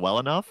first base well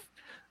enough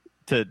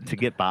to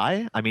get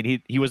by? I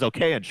mean, he was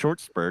okay in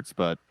short spurts,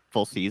 but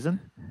full season?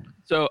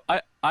 So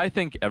I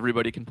think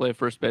everybody can play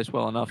first base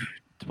well enough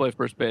to play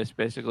first base.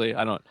 Basically,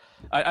 I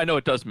know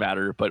it does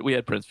matter, but we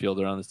had Prince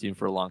Fielder on this team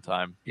for a long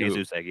time.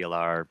 Jesus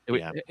Aguilar.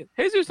 Yeah.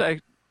 Jesus,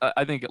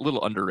 I think a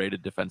little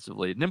underrated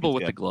defensively, nimble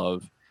with the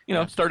glove. You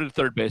know, started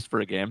third base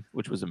for a game,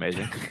 which was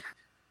amazing.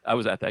 I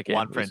was at that game.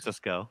 Juan It was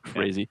Francisco.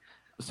 crazy.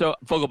 So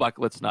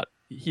Vogelbach,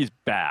 he's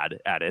bad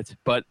at it,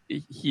 but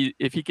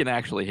if he can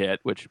actually hit,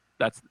 which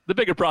that's the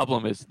bigger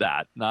problem is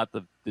that, not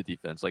the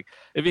defense. Like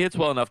if he hits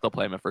well enough, they'll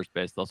play him at first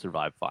base, they'll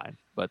survive fine.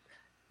 But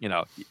you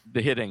know,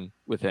 the hitting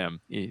with him,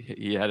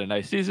 he had a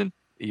nice season.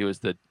 He was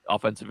the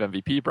offensive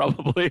MVP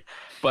probably,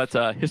 but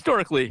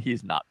historically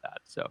he's not that.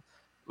 So,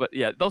 but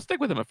yeah, they'll stick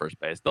with him at first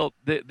base.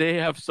 They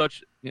have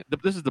such.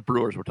 This is the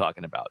Brewers we're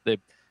talking about. They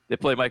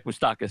play Mike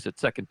Moustakas at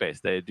second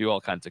base. They do all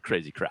kinds of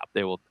crazy crap.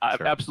 They will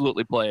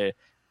absolutely play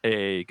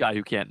a guy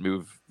who can't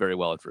move very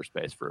well at first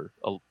base for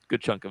a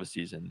good chunk of a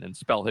season and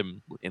spell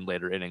him in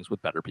later innings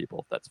with better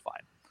people. That's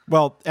fine.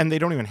 Well, and they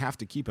don't even have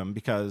to keep him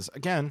because,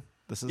 again,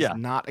 this is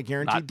not a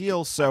guaranteed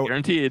deal. So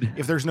guaranteed.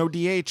 If there's no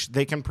DH,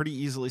 they can pretty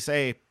easily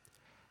say,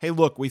 hey,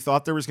 look, we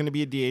thought there was going to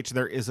be a DH.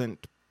 There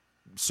isn't.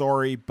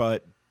 Sorry,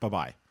 but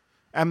bye-bye.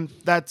 And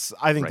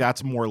I think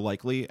that's more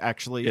likely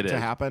actually to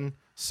happen.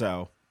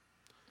 So,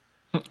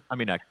 I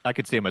mean, I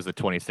could see him as the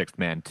 26th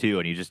man too,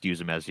 and you just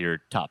use him as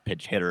your top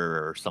pitch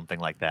hitter or something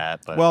like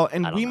that. But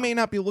we may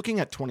not be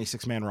looking at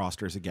 26-man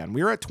rosters again.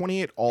 We were at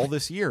 28 all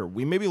this year.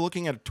 We may be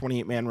looking at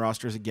 28-man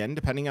rosters again,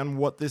 depending on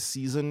what this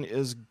season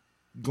is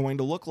going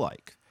to look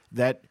like.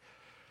 That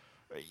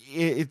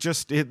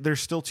there's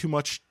still too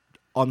much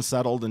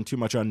unsettled and too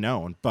much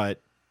unknown,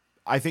 but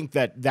I think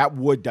that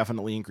would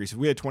definitely increase. If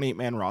we had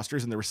 28-man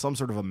rosters and there was some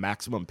sort of a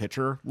maximum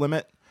pitcher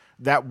limit,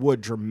 that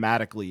would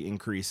dramatically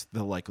increase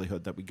the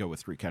likelihood that we go with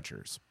 3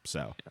 catchers.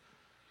 So,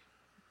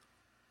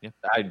 yeah.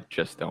 I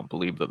just don't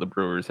believe that the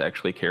Brewers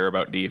actually care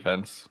about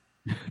defense.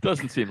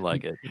 Doesn't seem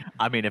like it.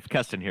 I mean, if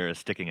Keston here is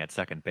sticking at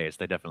second base,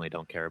 they definitely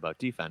don't care about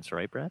defense,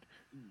 right, Brad?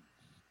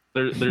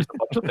 There's a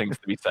bunch of things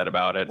to be said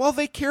about it. Well,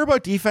 they care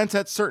about defense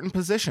at certain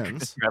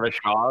positions. Travis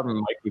Shaw and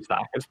Mike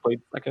Moustakas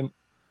played second.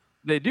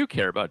 They do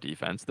care about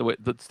defense.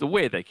 That's the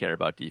way they care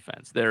about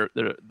defense. They're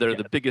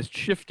the biggest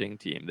shifting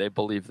team. They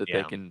believe that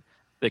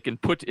they can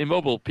put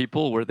immobile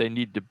people where they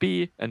need to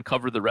be and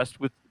cover the rest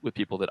with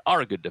people that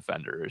are good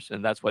defenders,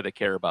 and that's why they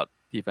care about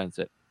defense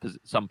at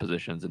some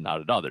positions and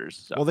not at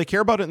others. So. Well, they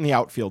care about it in the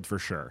outfield for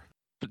sure.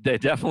 They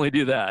definitely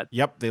do that.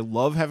 Yep, they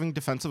love having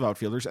defensive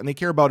outfielders, and they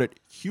care about it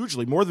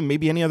hugely, more than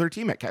maybe any other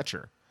team at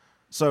catcher.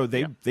 So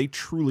they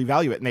truly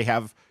value it, and they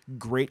have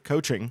great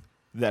coaching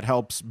that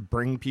helps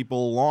bring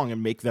people along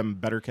and make them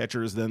better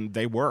catchers than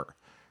they were.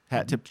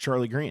 Hat tip to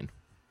Charlie Green.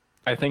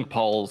 I think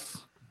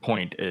Paul's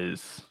point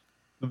is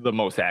the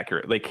most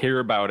accurate. They care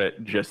about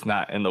it, just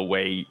not in the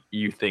way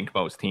you think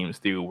most teams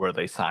do, where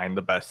they sign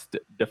the best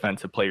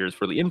defensive players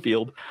for the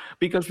infield,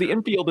 because the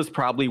infield is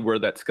probably where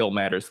that skill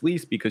matters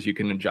least, because you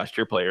can adjust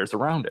your players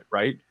around it,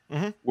 right?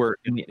 Mm-hmm. Where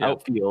in the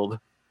outfield,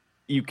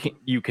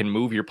 you can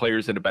move your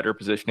players into better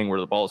positioning where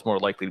the ball is more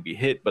likely to be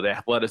hit, but the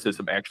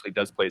athleticism actually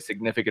does play a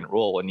significant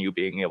role in you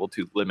being able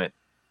to limit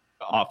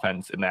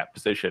offense in that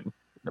position,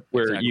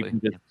 where you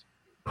can just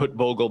put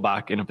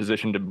Vogelbach in a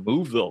position to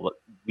move the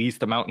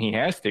least amount he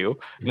has to,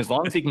 and as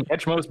long as he can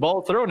catch most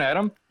balls thrown at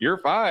him, you're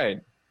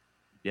fine.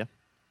 Yeah,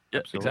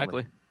 Absolutely.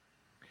 exactly.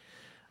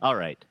 All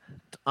right,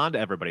 on to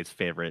everybody's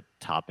favorite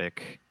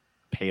topic,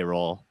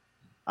 payroll.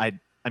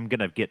 I'm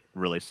gonna get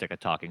really sick of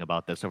talking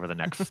about this over the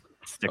next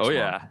Sticks Oh, for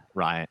yeah.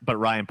 Ryan, but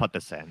Ryan put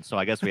this in, so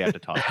I guess we have to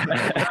talk.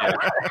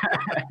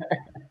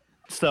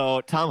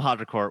 So Tom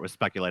Haudricourt was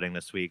speculating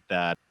this week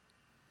that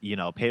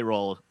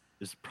payroll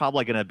is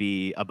probably going to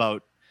be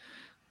about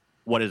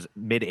what is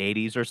mid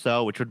 80s or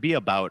so, which would be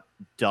about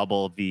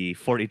double the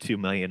 42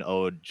 million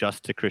owed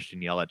just to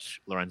Christian Yelich,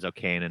 Lorenzo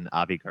Cain, and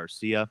Avi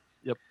Garcia.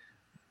 Yep.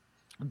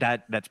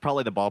 That's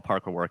probably the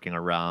ballpark we're working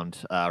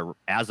around.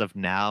 As of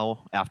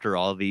now, after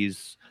all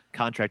these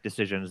contract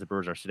decisions, the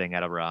Brewers are sitting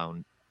at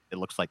around, it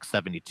looks like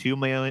 72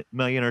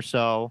 million or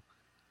so,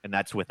 and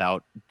that's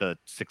without the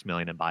 $6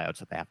 million in buyouts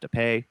that they have to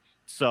pay.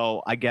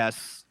 So I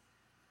guess,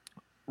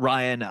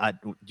 Ryan,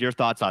 your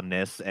thoughts on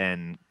this,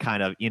 and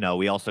kind of,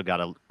 we also got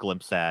a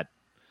glimpse at,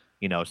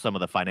 some of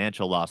the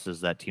financial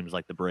losses that teams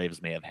like the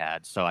Braves may have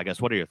had. So I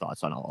guess, what are your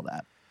thoughts on all of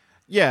that?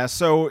 Yeah,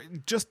 so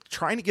just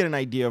trying to get an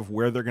idea of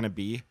where they're going to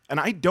be. And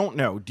I don't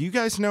know. Do you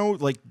guys know,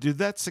 do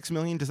that $6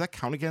 million, does that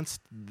count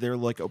against their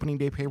opening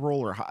day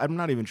payroll? Or I'm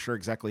not even sure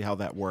exactly how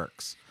that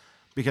works,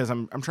 because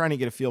I'm trying to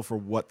get a feel for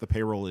what the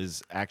payroll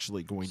is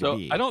actually going to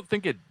be. I don't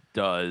think it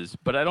does,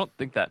 but I don't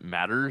think that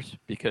matters,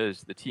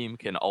 because the team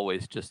can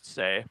always just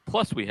say,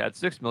 plus we had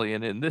 $6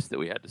 million in this that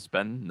we had to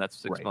spend, and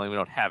that's $6 million we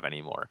don't have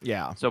anymore.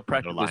 Yeah. So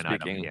practically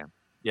speaking,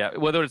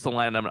 whether it's the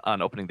line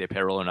on opening day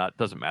payroll or not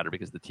doesn't matter,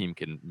 because the team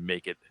can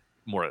make it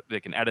more. They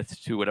can add it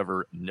to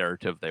whatever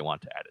narrative they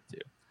want to add it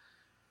to.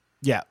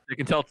 Yeah. They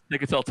can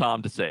tell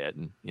Tom to say it,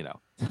 and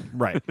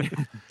Right.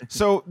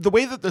 So the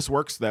way that this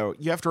works, though,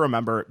 you have to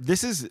remember,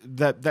 this is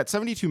that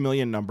 72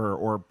 million number,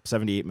 or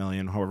 78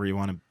 million, however you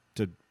want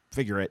to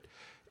figure it.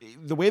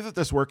 The way that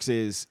this works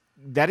is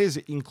that is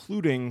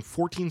including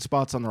 14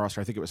 spots on the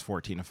roster. I think it was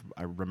 14, if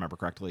I remember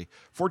correctly.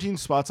 14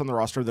 spots on the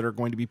roster that are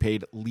going to be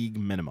paid league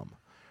minimum.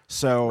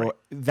 So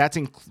that's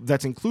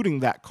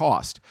including that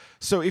cost.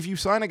 So if you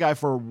sign a guy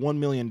for $1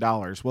 million,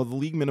 well, the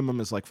league minimum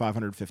is like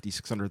 $550,000,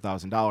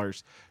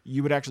 $600,000.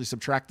 You would actually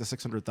subtract the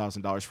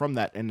 $600,000 from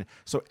that. And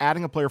so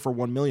adding a player for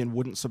 $1 million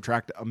wouldn't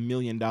subtract $1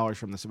 million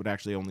from this. It would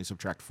actually only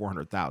subtract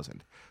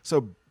 $400,000.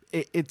 So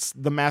it's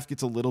the math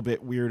gets a little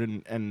bit weird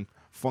and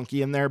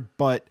funky in there,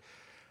 but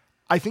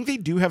I think they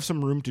do have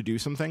some room to do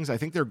some things. I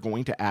think they're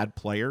going to add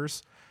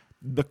players.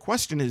 The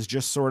question is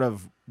just sort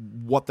of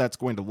what that's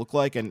going to look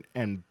like, and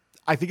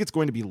I think it's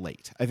going to be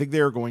late. I think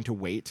they're going to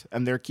wait,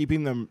 and they're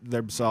keeping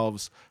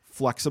themselves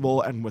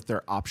flexible and with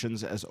their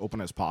options as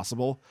open as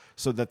possible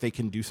so that they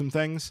can do some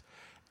things.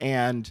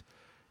 And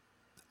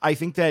I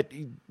think that,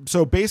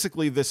 so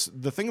basically the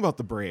thing about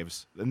the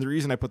Braves, and the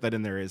reason I put that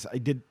in there is I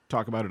did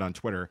talk about it on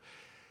Twitter.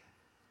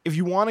 If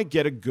you want to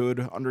get a good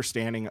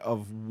understanding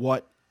of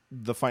what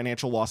the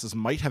financial losses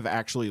might have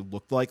actually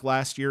looked like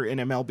last year in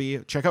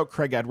MLB, check out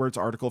Craig Edwards'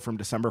 article from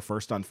December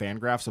 1st on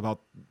Fangraphs about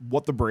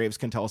what the Braves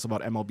can tell us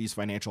about MLB's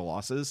financial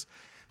losses.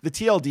 The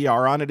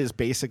TLDR on it is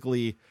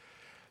basically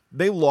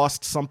they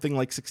lost something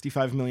like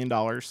 $65 million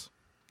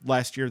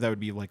last year. That would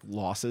be like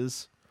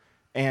losses.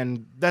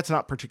 And that's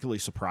not particularly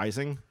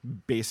surprising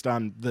based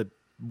on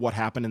what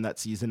happened in that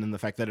season and the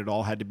fact that it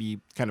all had to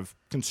be kind of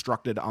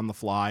constructed on the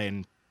fly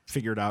and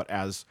figured out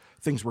as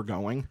things were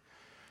going.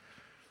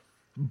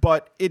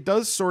 But it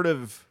does sort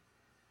of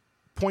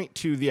point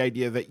to the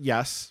idea that,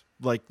 yes,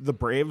 like the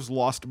Braves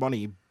lost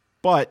money,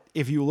 but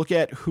if you look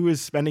at who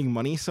is spending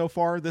money so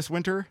far this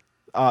winter,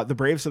 the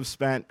Braves have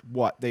spent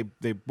what? They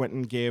went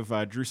and gave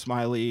Drew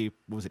Smyly,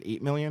 what was it,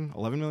 8 million,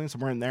 11 million,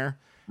 somewhere in there?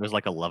 It was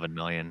like 11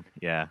 million,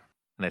 yeah.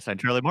 And they signed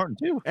Charlie Morton,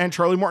 too. And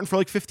Charlie Morton for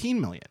like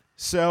 15 million.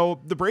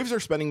 So the Braves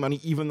are spending money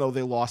even though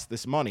they lost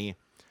this money.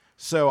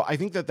 So I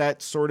think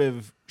that sort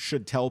of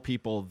should tell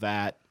people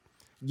that,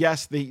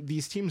 yes,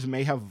 these teams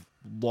may have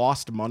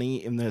lost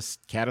money in this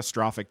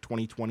catastrophic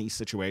 2020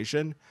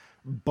 situation,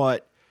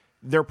 but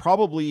they're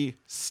probably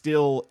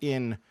still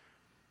in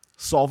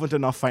solvent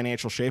enough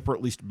financial shape, or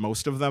at least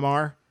most of them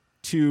are,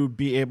 to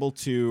be able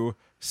to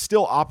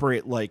still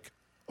operate like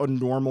a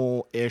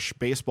normal-ish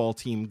baseball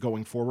team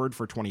going forward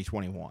for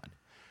 2021.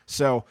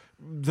 So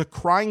the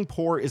crying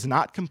poor is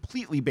not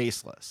completely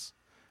baseless.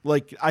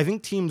 Like, I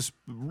think teams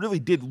really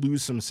did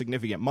lose some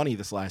significant money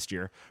this last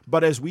year,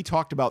 but as we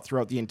talked about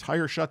throughout the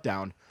entire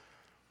shutdown,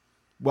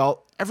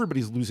 well,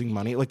 everybody's losing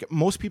money. Like,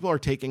 most people are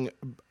taking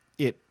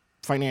it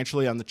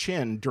financially on the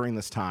chin during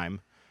this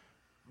time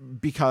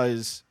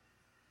because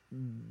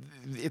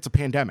it's a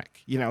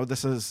pandemic.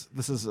 This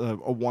is a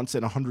once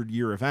in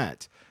 100-year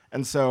event.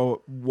 And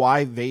so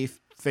why they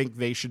think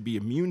they should be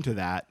immune to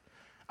that,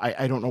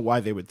 I don't know why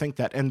they would think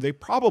that. And they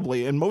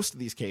probably, in most of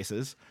these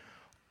cases,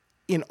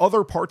 in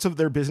other parts of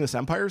their business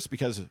empires,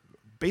 because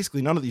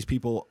basically none of these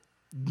people,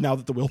 now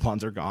that the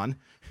Wilpons are gone,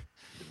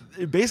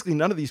 basically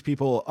none of these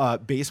people,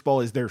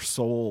 baseball is their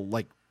sole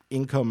like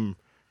income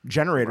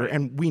generator. Right.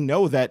 And we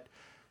know that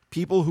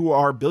people who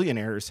are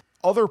billionaires,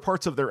 other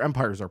parts of their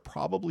empires are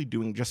probably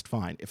doing just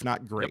fine, if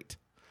not great. Yep.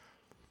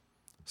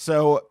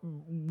 So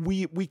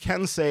we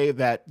can say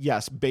that,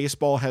 yes,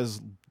 baseball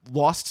has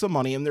lost some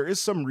money, and there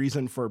is some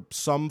reason for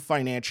some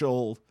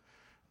financial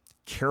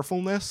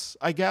carefulness,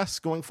 I guess,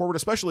 going forward,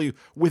 especially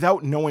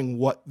without knowing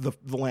what the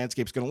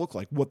landscape's going to look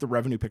like, what the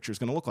revenue picture is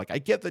going to look like. I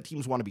get that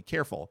teams want to be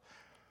careful,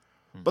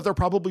 but they're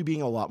probably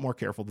being a lot more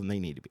careful than they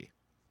need to be.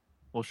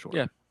 Well, sure.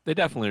 Yeah. They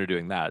definitely are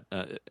doing that.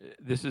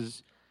 This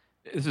is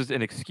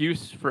an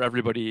excuse for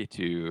everybody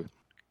to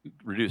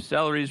reduce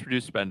salaries,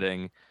 reduce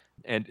spending,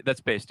 and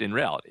that's based in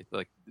reality.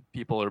 Like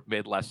people are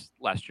made less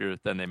last year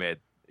than they made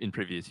in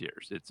previous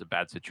years. It's a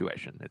bad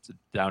situation. It's a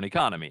down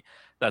economy.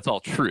 That's all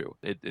true.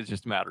 It's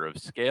just a matter of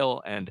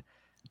scale, and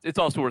it's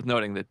also worth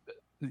noting that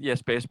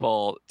yes,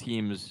 baseball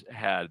teams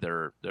had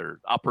their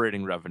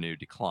operating revenue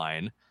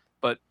decline,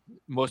 but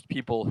most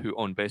people who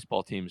own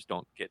baseball teams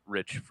don't get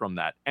rich from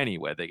that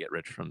anyway. They get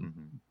rich from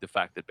the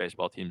fact that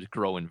baseball teams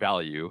grow in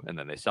value, and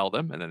then they sell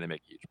them, and then they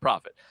make a huge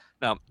profit.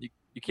 Now,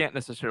 you can't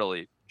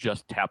necessarily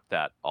just tap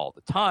that all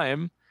the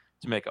time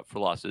to make up for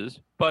losses,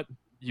 but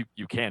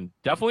you can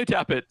definitely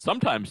tap it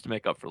sometimes to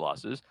make up for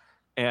losses.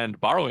 And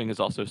borrowing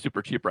is also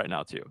super cheap right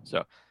now too.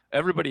 So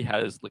everybody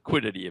has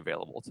liquidity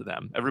available to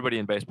them. Everybody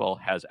in baseball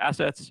has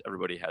assets.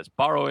 Everybody has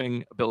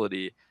borrowing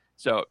ability.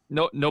 So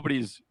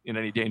nobody's in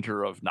any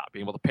danger of not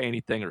being able to pay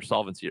anything or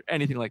solvency or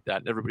anything like that.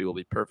 And everybody will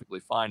be perfectly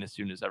fine as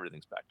soon as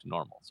everything's back to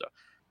normal. So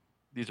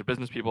these are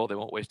business people. They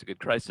won't waste a good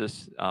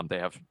crisis. They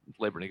have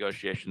labor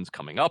negotiations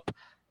coming up,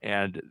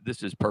 and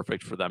this is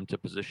perfect for them to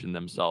position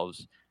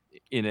themselves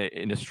in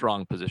a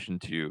strong position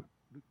to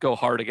go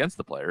hard against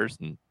the players,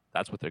 and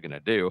that's what they're going to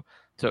do.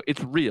 So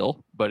it's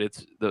real, but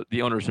it's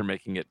the owners are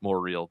making it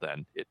more real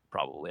than it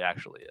probably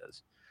actually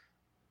is.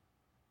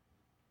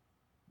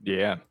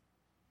 Yeah.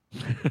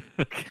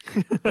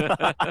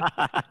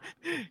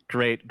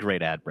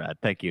 Great ad, Brad.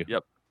 Thank you.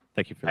 Yep.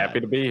 Thank you for Happy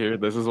that. to be here.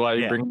 This is why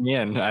you bring me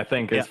in, I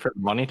think, is for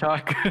money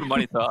talk.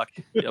 Money talk.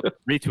 Yep.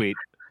 Retweet.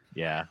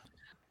 Yeah.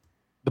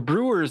 The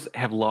Brewers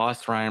have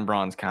lost Ryan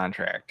Braun's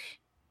contract.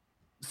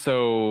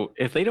 So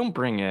if they don't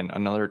bring in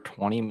another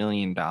 $20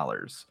 million,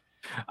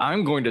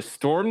 I'm going to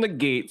storm the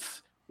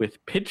gates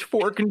with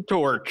pitchfork and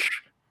torch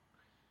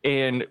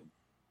and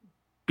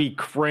be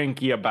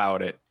cranky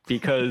about it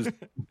because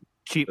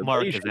Cheap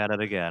Mark is at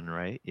it again,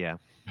 right? Yeah.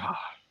 I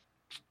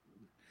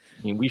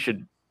mean, we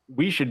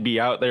should be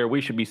out there.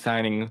 We should be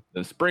signing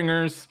the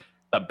Springers,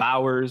 the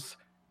Bowers,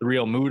 the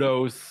Real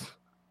Mutos,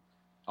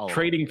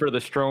 trading for the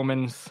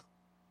Stromans.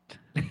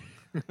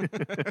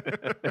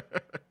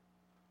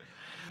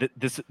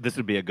 This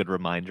would be a good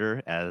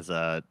reminder, as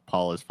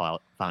Paul is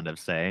fond of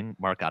saying.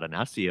 Mark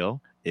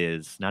Atanasio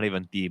is not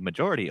even the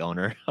majority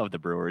owner of the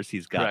Brewers.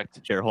 He's got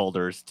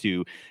shareholders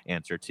to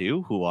answer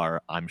to, who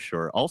are, I'm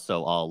sure,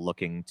 also all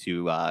looking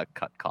to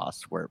cut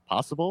costs where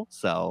possible.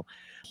 So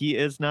he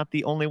is not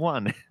the only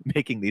one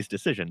making these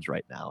decisions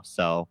right now.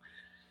 So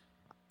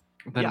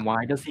then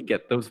why does he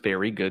get those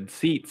very good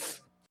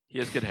seats? He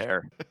has good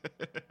hair.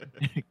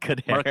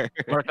 Good hair.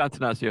 Mark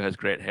Antanasio has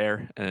great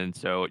hair, and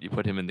so you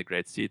put him in the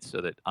great seats so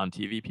that on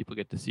TV people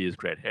get to see his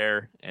great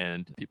hair,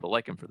 and people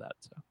like him for that.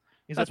 So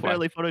he's a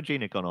fairly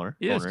photogenic owner.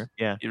 He is.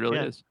 Yeah, he really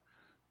is.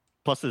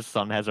 Plus, his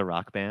son has a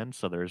rock band,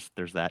 so there's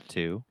that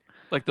too.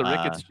 Like the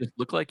Ricketts just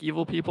look like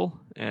evil people,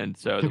 and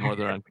so the more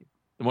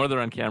they're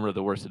on camera,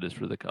 the worse it is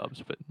for the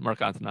Cubs. But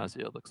Mark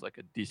Antanasio looks like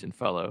a decent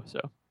fellow.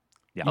 So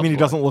yeah, I mean, he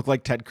doesn't look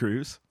like Ted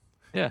Cruz.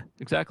 Yeah,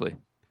 exactly.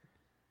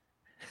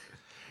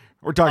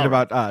 We're talking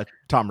about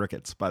Tom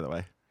Ricketts, by the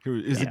way, who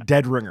is a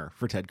dead ringer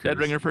for Ted Cruz. Dead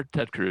ringer for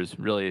Ted Cruz.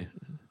 Really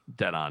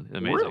dead on.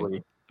 Amazing. Really?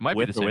 It might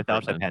With be the same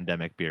without person. the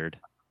pandemic beard.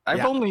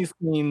 I've only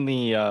seen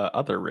the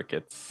other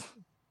Ricketts,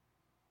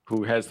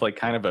 who has like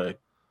kind of a.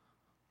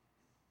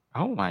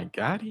 Oh my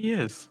God, he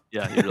is.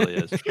 Yeah, he really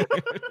is.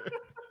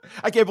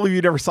 I can't believe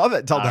you never saw that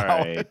until All now.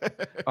 right.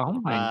 Oh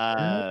my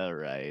God. All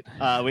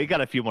right. We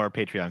got a few more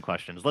Patreon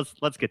questions.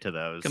 Let's get to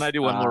those. Can I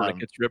do one more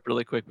Ricketts rip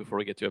really quick before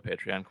we get to a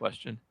Patreon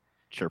question?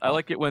 Sure. I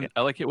like it when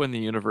the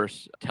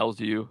universe tells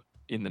you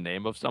in the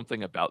name of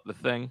something about the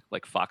thing,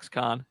 like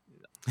Foxconn.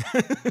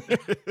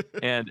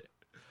 And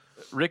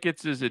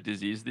Ricketts is a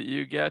disease that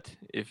you get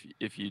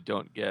if you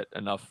don't get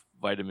enough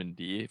vitamin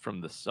D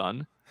from the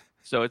sun.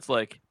 So it's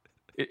like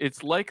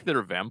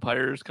they're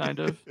vampires, kind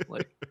of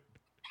like.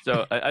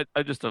 So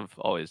I just have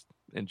always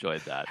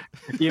enjoyed that.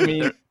 You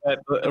mean that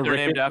they're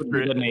named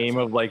after the name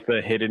of like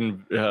the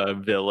hidden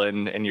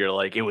villain, and you're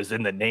like, it was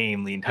in the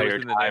name the entire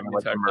time,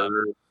 like a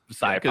murder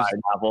sci-fi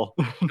novel.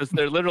 Because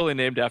they're literally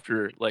named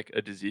after like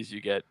a disease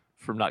you get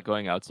from not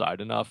going outside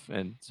enough,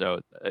 and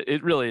so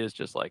it really is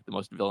just like the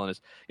most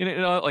villainous. You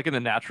know, like in The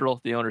Natural,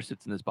 the owner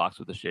sits in his box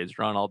with the shades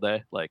drawn all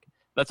day. Like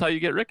that's how you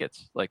get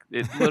rickets. Like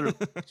it literally.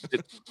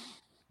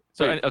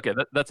 Okay,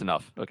 that's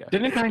enough. Okay.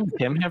 Didn't Tiny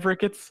Tim have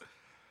rickets?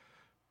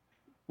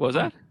 What was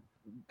that?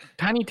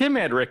 Tiny Tim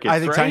had rickets. I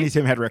think right? Tiny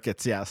Tim had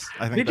rickets. Yes,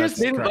 I think they just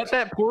didn't let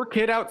that poor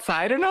kid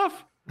outside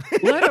enough.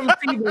 Let him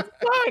see the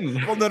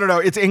sun. Well, no.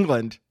 It's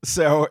England.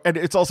 So, and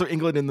it's also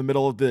England in the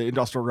middle of the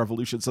Industrial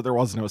Revolution, so there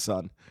was no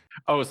sun.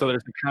 Oh, so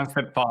there's a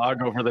constant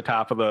fog over the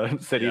top of the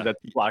city that's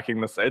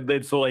blocking the sun.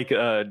 It's like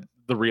the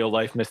real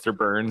life Mr.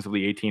 Burns of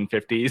the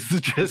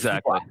 1850s. Just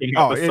blocking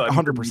oh, the sun.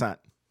 100%.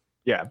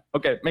 Yeah.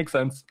 Okay. Makes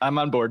sense. I'm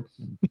on board.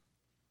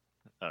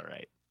 All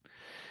right.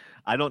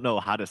 I don't know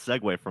how to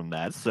segue from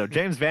that. So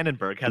James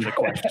Vandenberg has a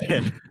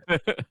question.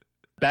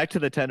 back to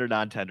the tender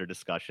non-tender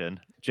discussion.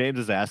 James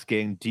is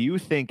asking, do you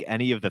think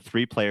any of the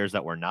 3 players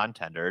that were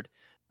non-tendered,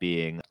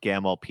 being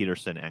Gamble,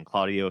 Peterson, and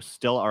Claudio,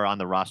 still are on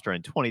the roster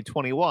in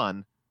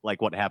 2021,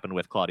 like what happened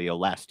with Claudio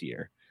last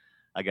year?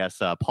 I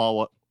guess,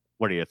 Paul,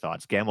 what are your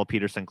thoughts? Gamble,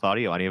 Peterson,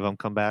 Claudio, any of them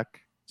come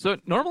back? So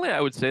normally I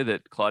would say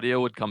that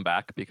Claudio would come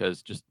back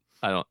because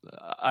I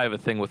have a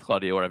thing with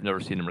Claudio where I've never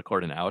seen him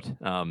record an out.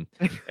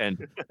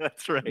 And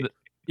That's right.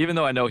 even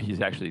though I know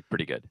he's actually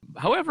pretty good.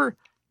 However,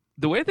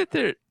 the way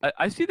that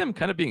I see them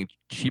kind of being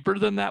cheaper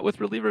than that with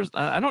relievers.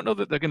 I don't know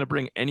that they're going to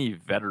bring any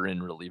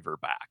veteran reliever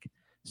back.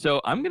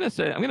 So I'm going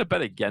to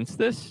bet against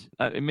this.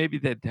 Maybe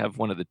they'd have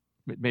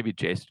maybe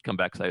Jace would come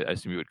back because I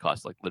assume he would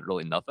cost like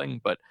literally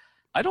nothing. But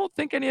I don't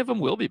think any of them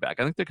will be back.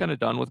 I think they're kind of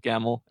done with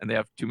Gamble, and they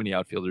have too many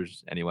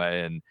outfielders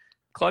anyway. And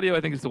Claudio,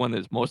 I think, is the one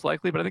that's most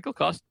likely, but I think he'll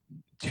cost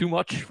too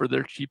much for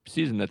their cheap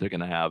season that they're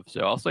going to have.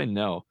 So I'll say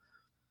no.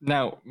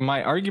 Now,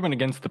 my argument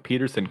against the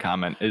Peterson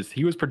comment is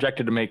he was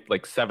projected to make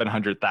like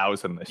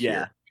 $700,000 this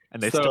year.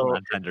 And they still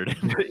non-tendered.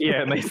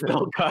 Yeah, and they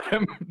still got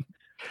him.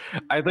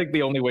 I think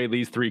the only way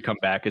these 3 come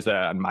back is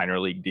on minor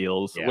league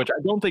deals, which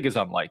I don't think is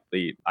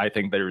unlikely. I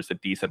think there's a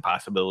decent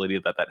possibility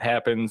that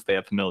happens. They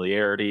have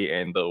familiarity,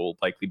 and they'll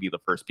likely be the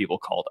first people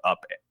called up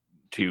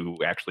to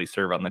actually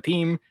serve on the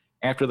team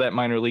after that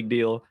minor league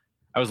deal.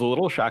 I was a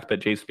little shocked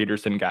that Jace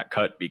Peterson got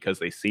cut because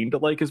they seemed to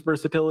like his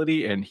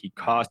versatility, and he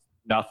cost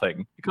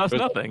nothing. It costs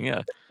nothing,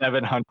 yeah.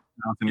 $700,000.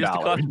 He used to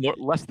cost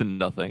less than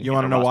nothing. You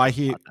want to know why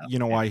he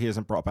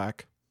isn't brought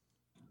back?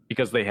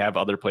 Because they have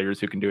other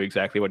players who can do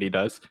exactly what he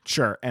does.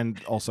 Sure,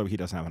 and also he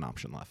doesn't have an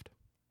option left.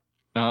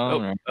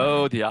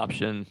 The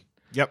option.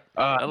 Yep.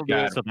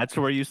 So that's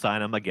where you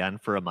sign him again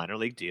for a minor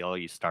league deal.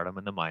 You start him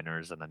in the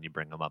minors, and then you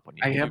bring him up when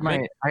you. I have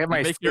my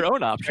make your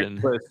own option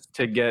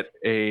to get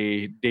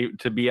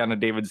to be on a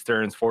David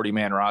Stearns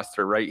 40-man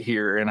roster right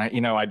here, and I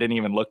didn't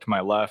even look to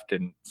my left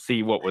and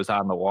see what was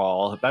on the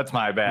wall. That's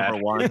my bad.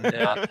 Number 1,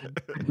 yeah.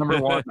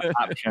 Number 1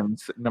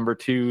 options. Number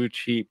 2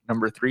 cheap.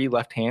 Number 3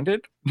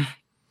 left-handed.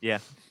 Yeah.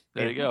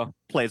 There you go.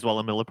 Plays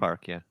well in Miller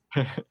Park, yeah.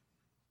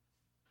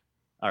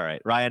 All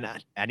right, Ryan,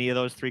 any of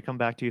those 3 come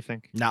back, do you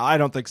think? No, I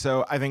don't think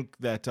so. I think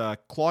that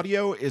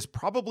Claudio is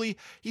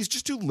he's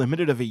just too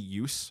limited of a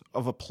use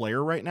of a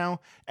player right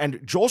now.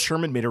 And Joel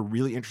Sherman made a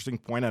really interesting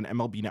point on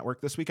MLB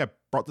Network this week. I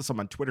brought this up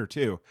on Twitter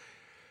too,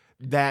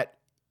 that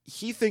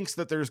he thinks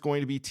that there's going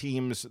to be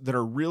teams that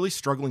are really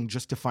struggling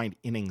just to find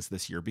innings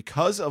this year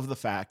because of the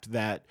fact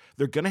that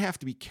they're going to have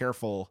to be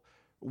careful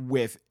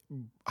with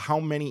how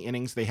many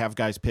innings they have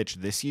guys pitch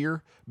this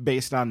year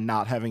based on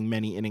not having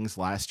many innings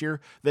last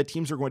year, that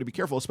teams are going to be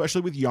careful, especially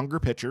with younger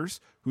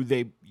pitchers who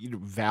they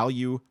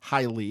value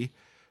highly.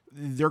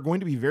 They're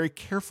going to be very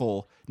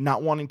careful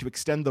not wanting to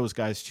extend those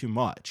guys too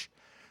much.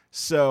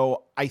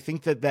 So I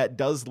think that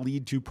does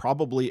lead to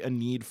probably a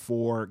need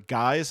for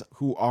guys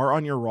who are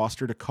on your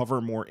roster to cover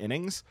more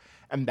innings.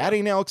 And that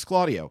ain't Alex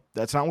Claudio.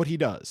 That's not what he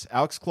does.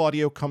 Alex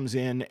Claudio comes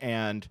in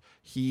and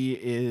he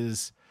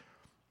is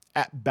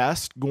at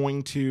best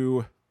going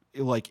to,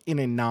 like in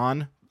a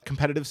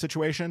non-competitive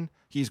situation,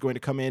 he's going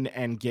to come in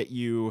and get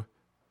you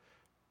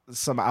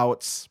some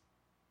outs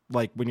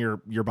like when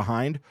you're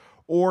behind.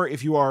 Or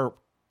if you are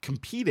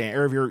competing,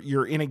 or if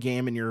you're in a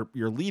game and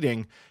you're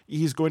leading,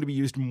 he's going to be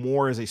used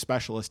more as a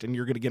specialist, and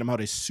you're going to get him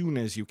out as soon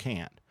as you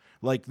can.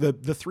 Like the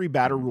 3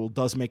 batter rule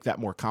does make that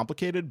more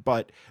complicated,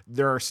 but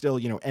there are still,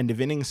 end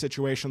of inning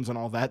situations and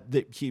all that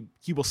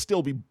he will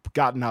still be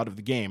gotten out of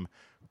the game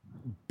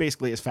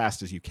basically as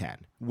fast as you can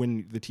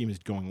when the team is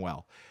going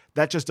well.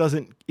 That just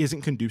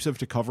isn't conducive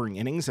to covering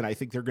innings, and I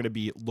think they're going to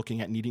be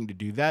looking at needing to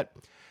do that.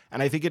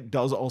 And I think it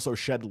does also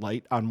shed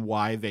light on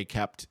why they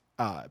kept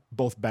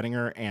both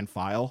Bettinger and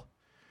File,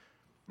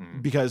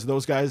 because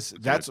those guys,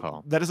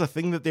 that is a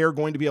thing that they're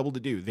going to be able to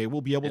do. They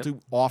will be able to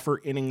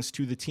offer innings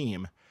to the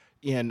team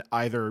in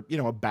either,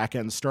 a back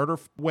end starter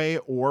way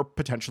or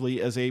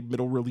potentially as a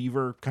middle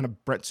reliever, kind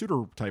of Brent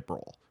Suter type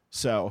role.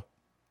 So,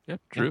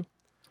 true.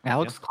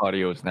 Alex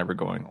Claudio is never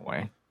going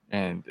away,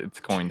 and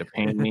it's going to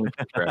pain me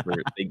forever.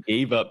 They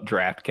gave up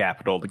draft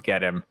capital to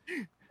get him,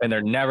 and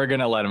they're never going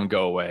to let him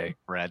go away.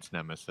 Brad's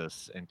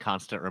nemesis and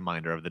constant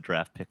reminder of the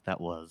draft pick that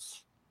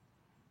was.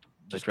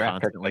 The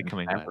draft pick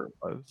coming back.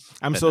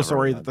 I'm so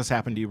sorry that this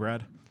happened to you,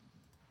 Brad.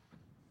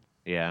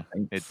 Yeah,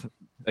 it's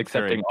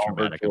accepting all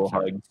virtual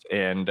hugs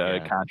and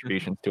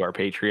contributions to our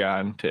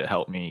Patreon to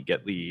help me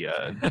get the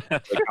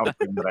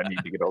counseling that I need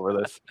to get over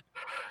this.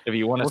 If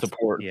you want to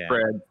support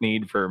Brad's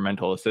need for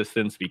mental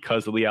assistance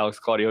because of the Alex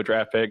Claudio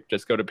draft pick,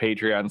 just go to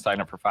Patreon,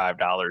 sign up for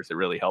 $5. It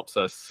really helps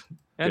us.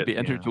 And be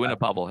entered to win a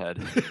bobblehead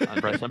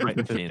on December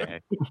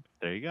 15th.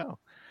 There you go.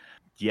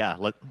 Yeah,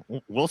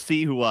 we'll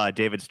see who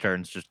David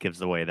Stearns just gives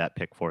away that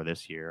pick for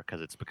this year,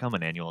 because it's become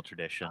an annual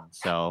tradition.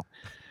 So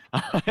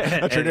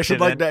a tradition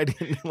like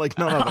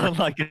none other.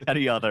 Unlike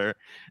any other.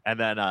 And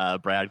then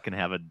Brad can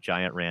have a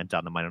giant rant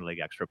on the Minor League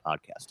Extra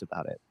podcast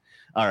about it.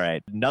 All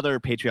right, another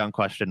Patreon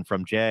question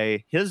from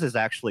Jay. His is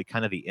actually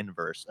kind of the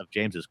inverse of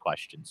James's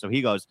question. So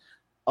he goes,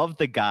 of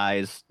the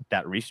guys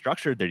that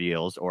restructured their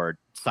deals or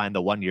signed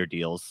the 1-year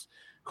deals,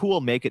 who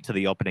will make it to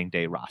the opening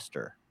day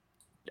roster.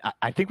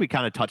 I think we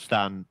kind of touched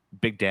on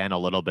Big Dan a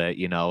little bit.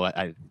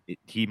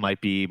 He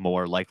might be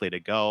more likely to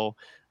go.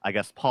 I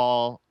guess,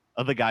 Paul,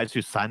 of the guys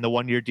who signed the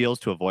 1-year deals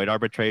to avoid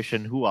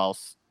arbitration, who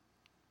else,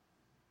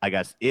 I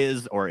guess,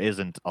 is or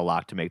isn't a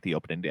lock to make the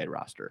opening day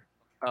roster?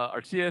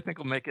 Arcia, I think,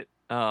 will make it.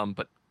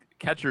 But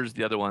catcher's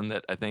the other one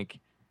that I think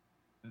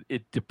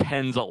it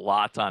depends a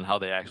lot on how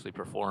they actually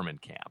perform in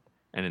camp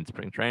and in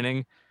spring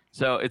training.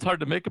 So it's hard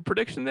to make a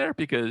prediction there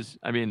because,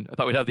 I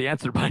thought we'd have the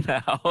answer by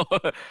now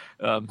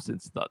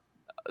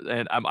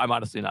and I'm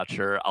honestly not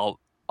sure. I'll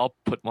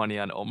put money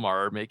on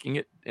Omar making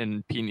it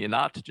and Pena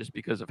not, just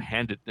because of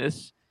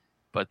handedness.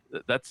 But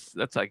that's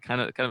like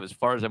kind of as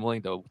far as I'm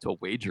willing to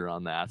wager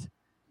on that.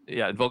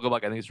 Yeah, and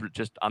Vogelbach, I think, is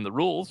just on the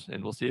rules,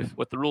 and we'll see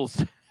what the rules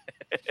say.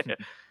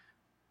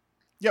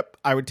 Yep,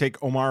 I would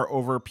take Omar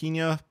over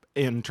Pena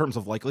in terms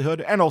of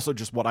likelihood, and also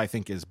just what I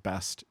think is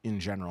best in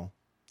general.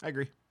 I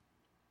agree.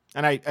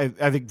 And I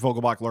think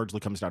Vogelbach largely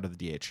comes down to the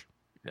DH.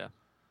 Yeah.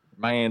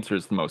 My answer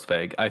is the most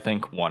vague. I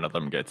think one of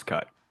them gets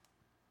cut.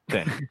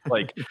 Then,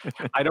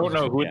 I don't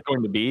know who it's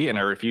going to be, and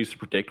I refuse to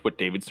predict what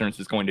David Stearns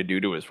is going to do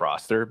to his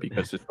roster,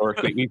 because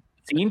historically we've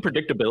seen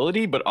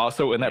predictability, but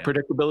also in that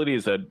predictability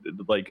is a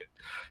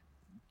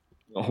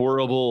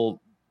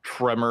horrible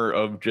tremor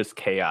of just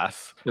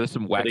chaos. There's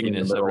some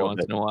wackiness every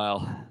once in a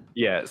while.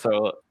 Yeah,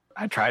 so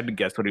I tried to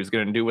guess what he was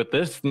going to do with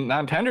this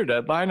non-tender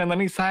deadline, and then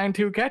he signed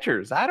 2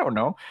 catchers. I don't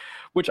know.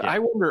 Which I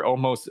wonder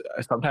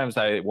sometimes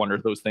I wonder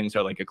if those things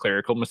are like a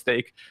clerical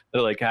mistake.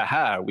 They're like,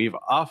 aha, we've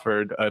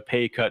offered a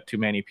pay cut to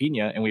Manny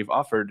Pena, and we've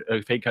offered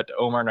a pay cut to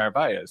Omar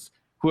Narvaez.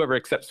 Whoever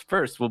accepts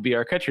first will be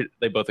our catcher.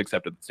 They both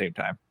accept at the same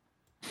time.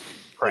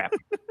 Crap.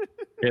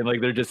 And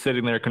they're just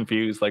sitting there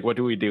confused. What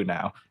do we do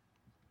now?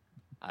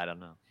 I don't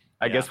know.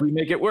 I guess we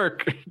make it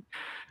work.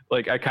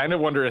 I kind of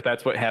wonder if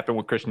that's what happened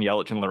with Christian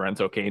Yelich and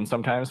Lorenzo Cain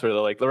sometimes, where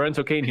they're like,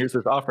 Lorenzo Cain, here's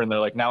this offer. And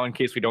they're like, now in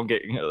case we don't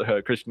get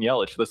Christian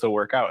Yelich, this will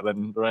work out. And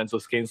then Lorenzo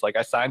Cain's like,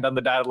 I signed on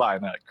the dotted line.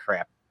 They're like,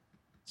 crap.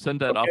 Send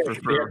that offer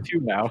for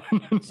 2 now.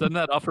 Send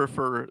that offer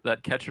for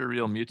that catcher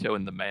Real Muto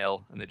in the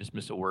mail, and they just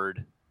miss a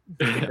word.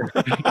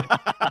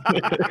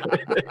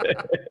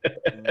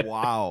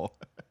 Wow.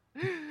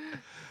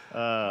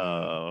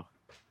 Oh,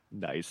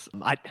 nice.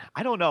 I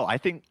don't know. I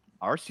think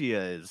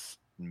Arcia is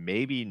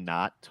maybe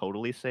not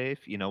totally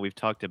safe. We've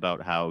talked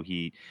about how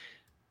he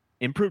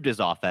improved his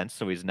offense,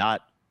 so he's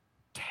not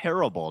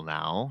terrible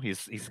now.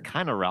 He's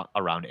kind of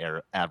around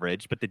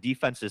average, but the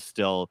defense is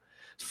still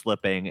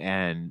slipping.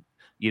 And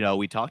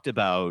we talked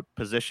about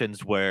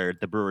positions where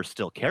the Brewers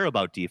still care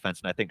about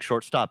defense, and I think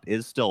shortstop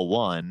is still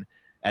one.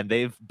 And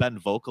they've been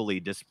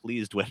vocally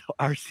displeased with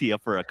Arcia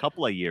for a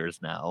couple of years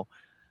now.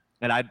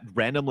 And I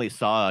randomly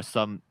saw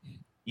some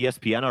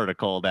ESPN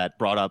article that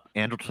brought up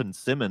Andrelton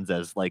Simmons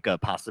as a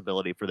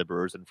possibility for the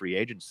Brewers in free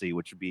agency,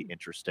 which would be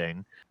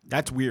interesting.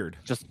 That's weird.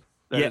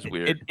 That is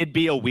weird. It'd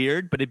be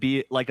it'd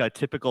be like a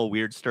typical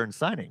weird Stearns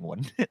signing,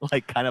 wouldn't it?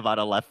 Kind of out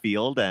of left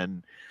field,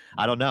 and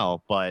I don't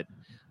know, but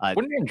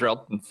wouldn't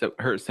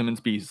Andrelton Simmons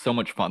be so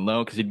much fun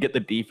though? Because you'd get the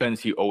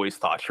defense you always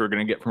thought you were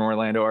going to get from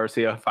Orlando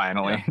Arcia.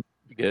 Finally,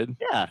 good.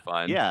 Yeah,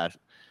 fine. Yeah.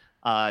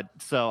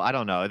 So I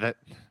don't know that.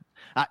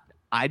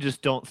 I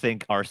just don't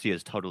think Arcia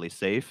is totally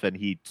safe, and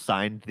he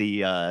signed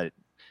the.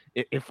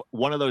 If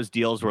one of those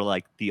deals were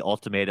like the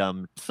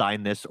ultimatum,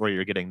 sign this or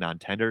you're getting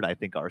non-tendered, I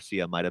think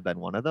Arcia might have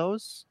been one of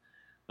those.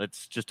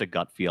 That's just a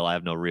gut feel. I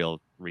have no real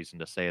reason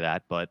to say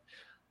that, but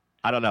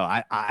I don't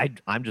know.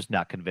 I'm just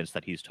not convinced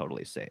that he's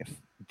totally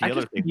safe. I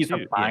just think he's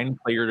a fine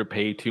player to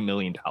pay $2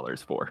 million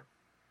for.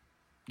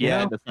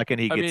 Yeah, the second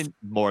he gets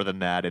more than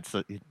that, it's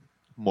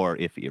more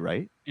iffy,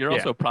 right? You're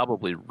also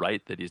probably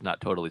right that he's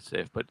not totally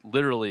safe, but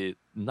literally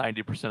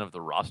 90% of the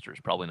roster is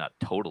probably not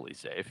totally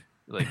safe.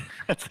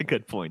 That's a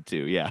good point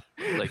too. Yeah.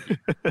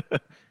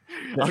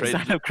 Outside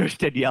outside of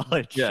Christian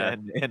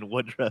Yelich and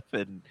Woodruff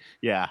and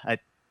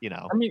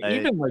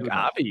even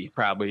Avi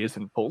probably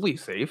isn't fully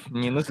safe.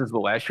 This is the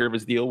last year of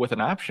his deal with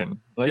an option.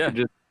 Could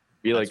just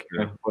be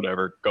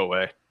whatever, go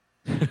away.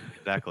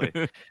 Exactly.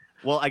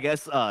 Well, I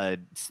guess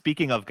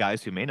speaking of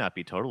guys who may not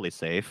be totally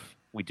safe,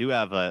 we do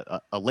have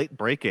a late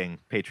breaking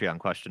Patreon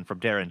question from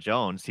Darren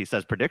Jones. He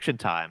says, prediction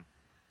time.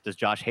 Does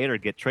Josh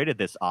Hader get traded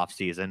this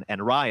offseason?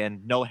 And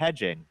Ryan, no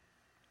hedging.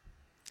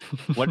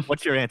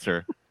 What's your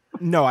answer?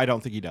 No, I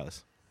don't think he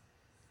does.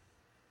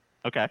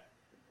 Okay.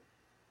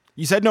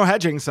 You said no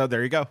hedging, so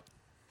there you go.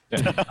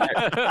 But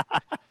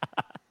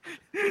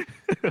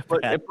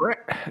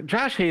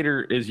Josh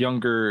Hader is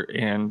younger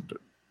and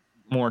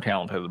more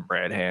talented than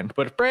Brad Hand.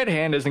 But if Brad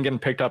Hand isn't getting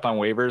picked up on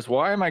waivers,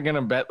 why am I going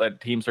to bet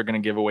that teams are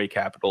going to give away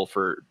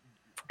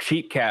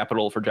cheap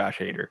capital for Josh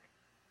Hader?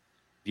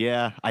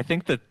 Yeah, I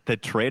think that the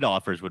trade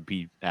offers would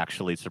be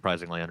actually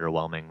surprisingly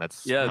underwhelming.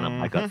 That's kind of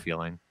my gut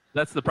feeling.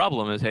 That's the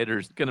problem, is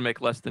Hader's going to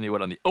make less than he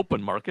would on the open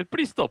market,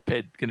 but he's still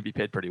going to be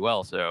paid pretty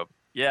well. So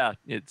yeah,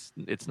 it's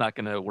not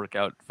going to work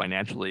out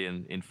financially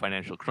in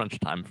financial crunch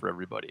time for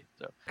everybody.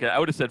 So I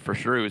would have said for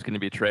sure he was going to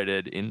be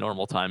traded in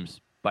normal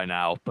times by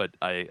now, but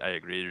I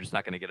agree. You're just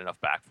not going to get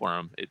enough back for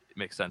him. It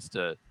makes sense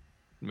to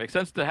It makes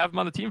sense to have him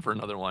on the team for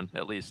another one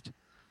at least.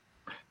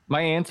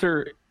 My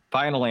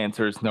final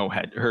answer is no.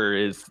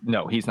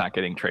 No. He's not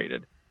getting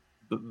traded.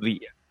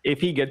 If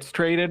he gets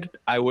traded,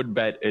 I would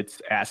bet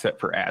it's asset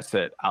for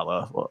asset, a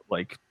la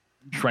like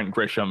Trent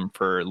Grisham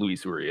for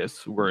Luis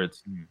Urias, where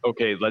it's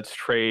okay. Let's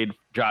trade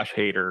Josh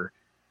Hader.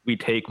 We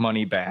take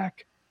money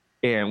back,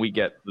 and we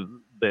get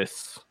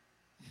this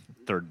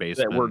third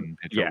baseman,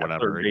 pitcher,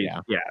 whatever.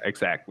 Yeah,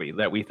 exactly.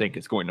 That we think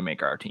is going to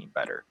make our team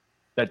better.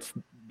 That's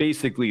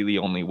basically the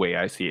only way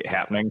I see it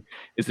happening.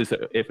 Is this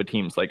if a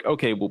team's like,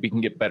 okay, well, we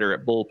can get better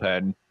at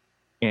bullpen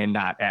and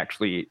not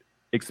actually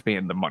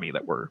expand the money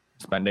that we're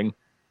spending,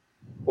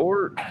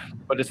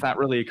 but it's not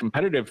really a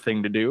competitive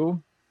thing to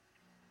do.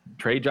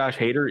 Trade Josh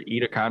Hader,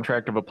 eat a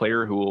contract of a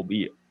player who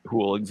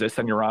will exist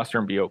on your roster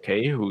and be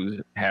okay, who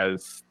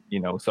has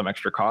some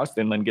extra cost,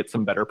 and then get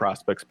some better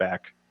prospects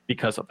back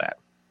because of that.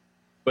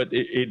 But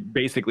it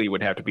basically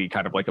would have to be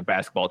kind of like a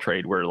basketball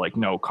trade where like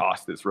no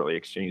cost is really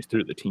exchanged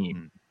through the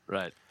team.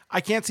 Right.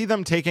 I can't see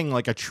them taking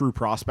like a true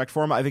prospect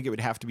for him. I think it would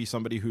have to be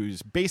somebody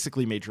who's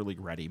basically major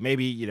league ready.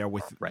 Maybe,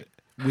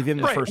 within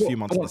the first few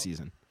months of the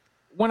season.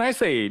 When I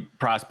say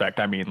prospect,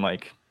 I mean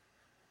like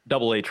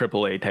AA,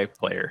 AAA type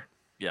player.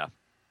 Yeah.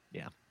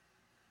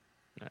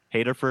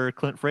 Hater for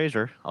Clint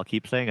Frazier. I'll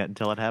keep saying it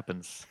until it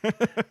happens.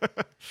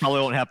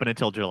 Probably won't happen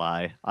until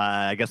July.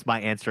 I guess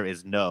my answer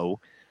is no.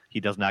 He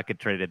does not get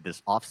traded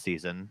this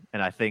offseason.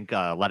 And I think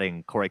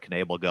letting Corey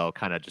Knebel go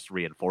kind of just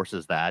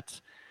reinforces that.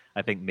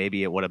 I think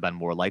maybe it would have been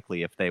more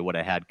likely if they would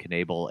have had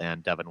Knebel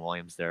and Devin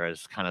Williams there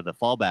as kind of the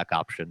fallback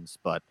options.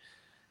 But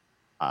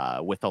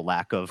with the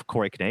lack of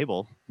Corey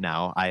Knebel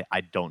now,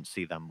 I don't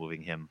see them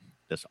moving him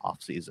this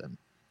offseason.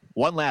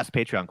 One last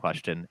Patreon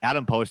question.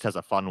 Adam Post has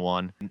a fun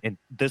one, and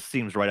this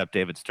seems right up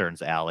David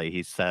Stern's alley.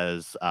 He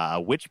says,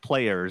 which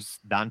players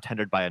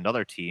non-tendered by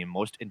another team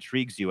most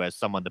intrigues you as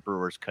someone the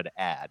Brewers could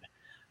add?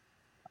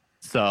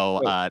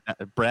 So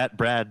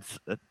Brad's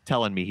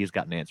telling me he's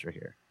got an answer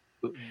here.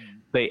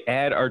 They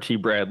add Archie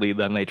Bradley,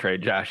 then they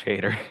trade Josh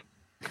Hader.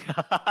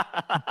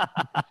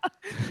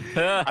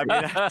 I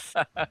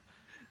mean,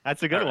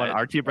 that's a good one.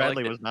 Archie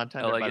Bradley was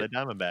non-tendered by the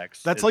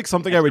Diamondbacks. That's like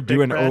something I would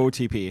do in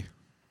OOTP.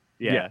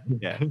 Yeah.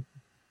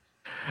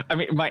 I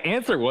mean, my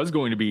answer was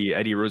going to be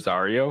Eddie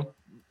Rosario.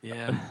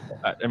 Yeah.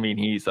 I mean,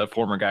 he's a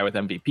former guy with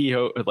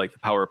MVP, like the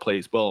power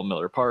plays well,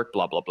 Miller Park,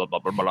 blah, blah, blah, blah,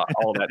 blah, blah,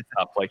 all that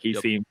stuff. Like he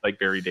seems like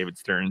very David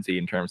Stearns-y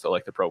in terms of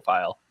like the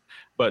profile.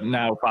 But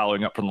now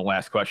following up from the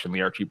last question, the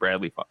Archie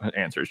Bradley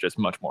answer is just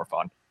much more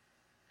fun.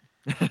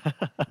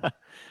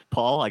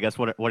 Paul, I guess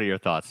what are your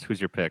thoughts? Who's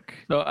your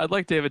pick? So I'd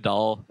like David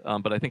Dahl,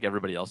 but I think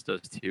everybody else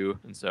does too,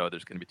 and so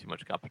there's going to be too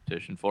much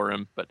competition for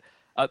him. But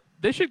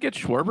they should get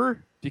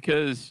Schwarber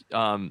because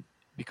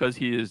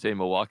he is a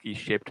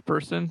Milwaukee-shaped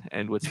person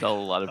and would sell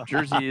a lot of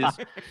jerseys.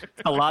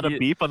 A lot of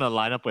beef on the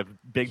lineup with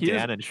Big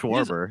Dan and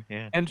Schwarber.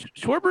 And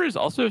Schwarber is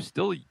also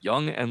still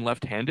young and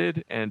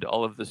left-handed, and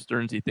all of the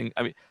Stearns-y thing.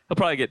 I mean, he'll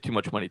probably get too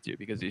much money too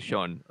because he's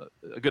shown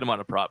a good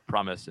amount of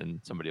promise, and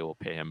somebody will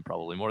pay him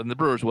probably more than the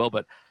Brewers will.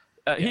 But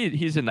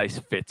he's a nice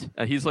fit.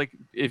 He's like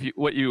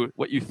what you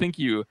think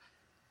you.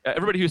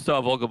 Everybody who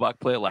saw Vogelbach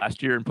play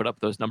last year and put up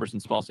those numbers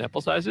in small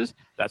sample sizes,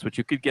 that's what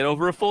you could get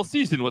over a full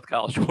season with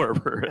Kyle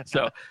Schwarber.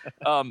 So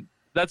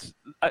that's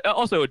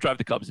also it would drive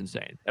the Cubs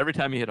insane every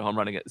time he hit a home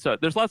run again. So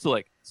there's lots of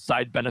like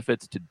side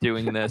benefits to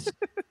doing this.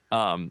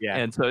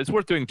 And so it's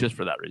worth doing just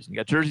for that reason. You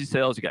got jersey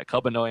sales, you got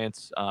Cub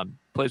annoyance,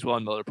 plays well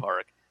in Miller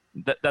Park.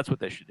 That's what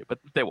they should do, but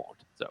they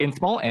won't. So. In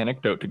small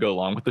anecdote to go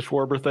along with the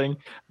Schwarber thing,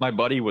 my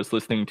buddy was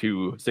listening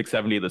to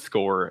 670 The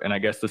Score, and I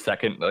guess the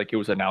second it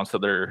was announced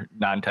that they're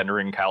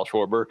non-tendering Kyle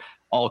Schwarber,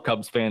 all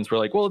Cubs fans were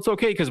like, well, it's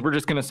okay because we're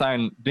just going to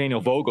sign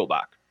Daniel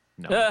Vogelbach.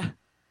 No.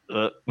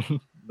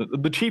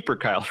 The cheaper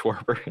Kyle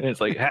Schwarber. And it's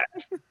like,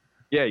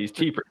 yeah, he's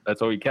cheaper. That's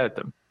why we kept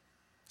him.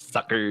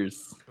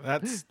 Suckers.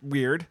 That's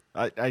weird.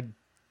 That's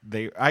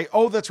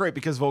right,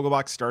 because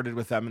Vogelbach started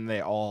with them and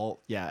they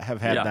all have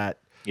had that.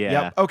 Yeah.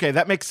 Yep. Okay,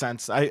 that makes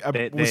sense. They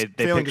picked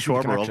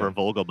Schwarber over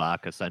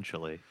Vogelbach,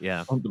 essentially.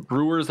 Yeah. The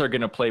Brewers are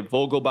going to play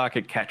Vogelbach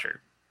at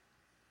catcher.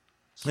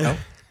 So.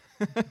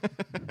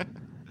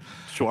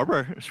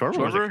 Schwarber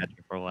was a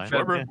catcher for a while.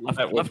 Schwarber,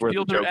 left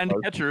fielder and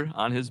catcher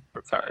on his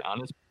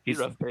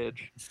rough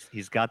page.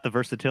 He's got the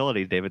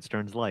versatility David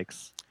Stearns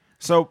likes.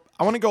 So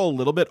I want to go a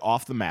little bit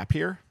off the map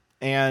here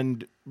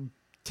and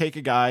take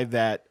a guy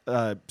that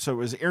so it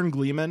was Aaron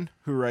Gleeman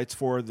who writes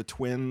for the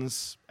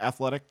Twins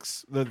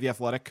Athletics, the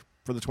Athletic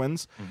for the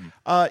Twins.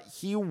 Mm-hmm.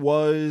 He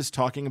was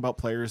talking about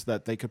players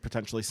that they could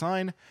potentially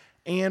sign,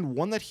 and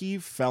one that he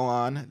fell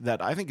on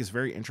that I think is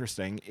very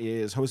interesting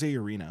is Jose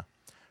Urena,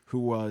 who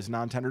was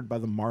non-tendered by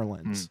the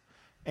Marlins.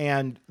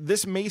 And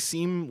this may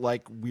seem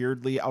like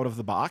weirdly out of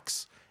the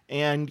box,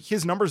 and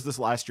his numbers this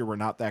last year were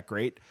not that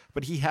great,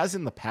 but he has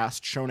in the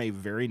past shown a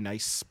very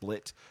nice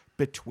split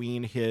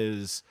between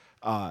his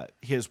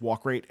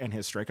walk rate and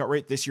his strikeout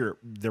rate. This year,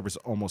 there was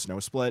almost no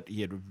split.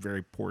 He had a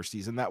very poor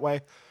season that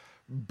way,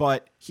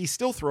 but he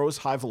still throws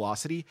high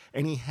velocity,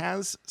 and he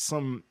has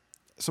some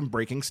some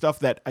breaking stuff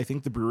that I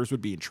think the Brewers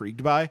would be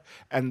intrigued by,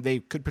 and they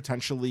could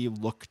potentially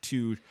look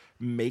to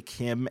make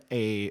him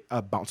a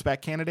bounce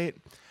back candidate.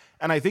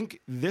 And I think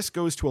this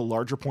goes to a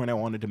larger point I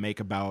wanted to make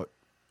about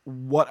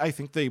what I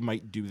think they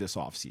might do this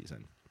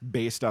offseason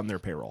based on their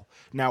payroll.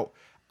 Now,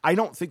 I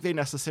don't think they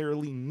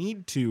necessarily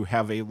need to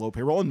have a low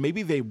payroll, and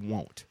maybe they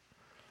won't.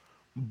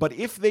 But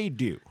if they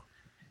do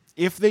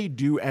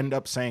end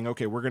up saying,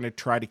 okay, we're going to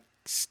try to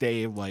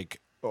stay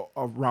like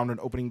around an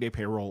opening day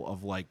payroll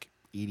of like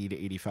 80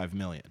 to 85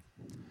 million.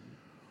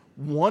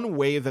 One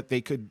way that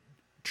they could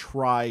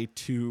try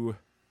to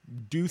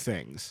do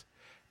things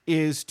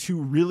is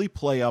to really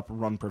play up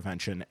run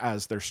prevention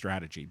as their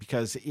strategy,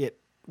 because it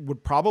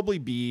would probably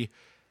be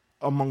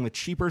among the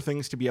cheaper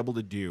things to be able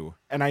to do.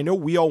 And I know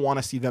we all want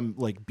to see them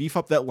like beef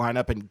up that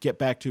lineup and get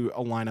back to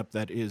a lineup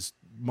that is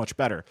much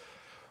better.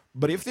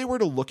 But if they were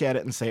to look at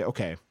it and say,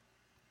 okay,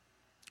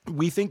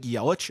 we think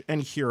Yelich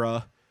and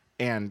Hira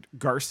and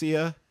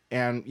Garcia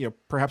and, you know,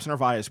 perhaps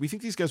Narvaez, we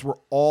think these guys were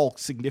all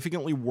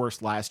significantly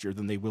worse last year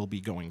than they will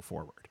be going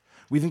forward.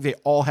 We think they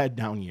all had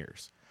down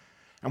years.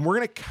 And we're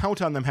going to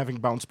count on them having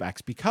bounce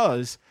backs,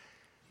 because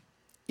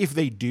if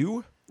they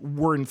do,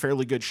 we're in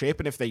fairly good shape.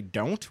 And if they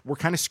don't, we're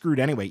kind of screwed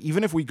anyway.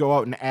 Even if we go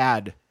out and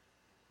add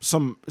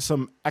some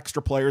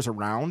extra players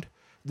around,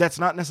 that's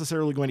not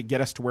necessarily going to get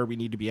us to where we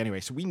need to be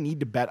anyway. So we need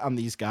to bet on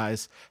these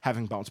guys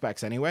having bounce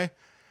backs anyway.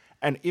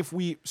 And if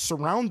we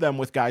surround them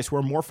with guys who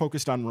are more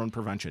focused on run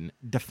prevention,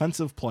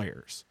 defensive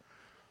players,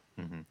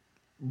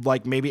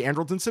 like maybe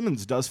Andrelton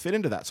Simmons does fit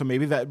into that. So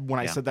maybe that when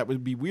I said that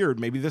would be weird,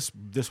 maybe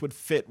this would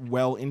fit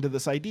well into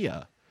this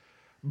idea.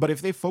 But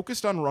if they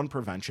focused on run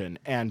prevention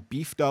and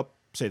beefed up,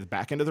 say, the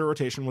back end of the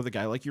rotation with a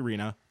guy like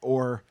Urena,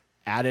 or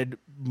added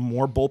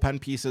more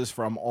bullpen pieces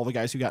from all the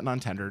guys who got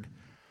non-tendered,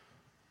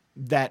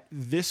 that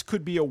this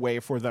could be a way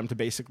for them to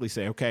basically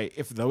say, okay,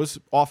 if those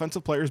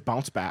offensive players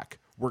bounce back,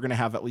 we're going to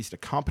have at least a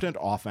competent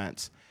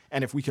offense.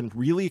 And if we can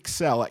really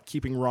excel at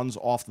keeping runs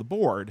off the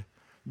board,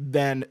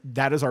 then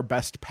that is our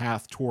best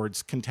path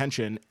towards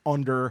contention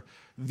under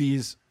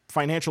these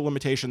financial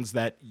limitations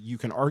that you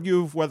can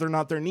argue of whether or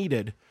not they're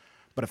needed.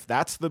 But if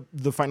that's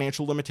the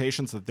financial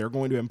limitations that they're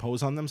going to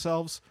impose on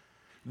themselves,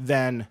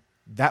 then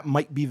that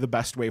might be the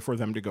best way for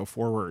them to go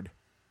forward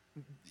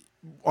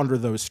under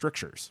those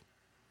strictures.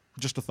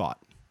 Just a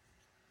thought.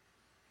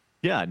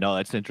 Yeah, no,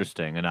 that's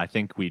interesting. And I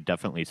think we've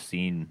definitely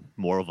seen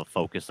more of a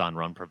focus on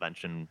run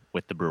prevention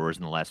with the Brewers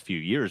in the last few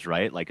years,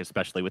 right? Like,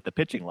 especially with the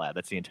pitching lab.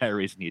 That's the entire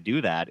reason you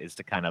do that, is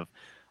to kind of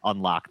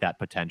unlock that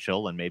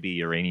potential. And maybe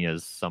Urena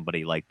is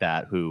somebody like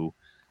that who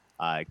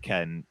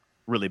can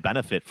really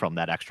benefit from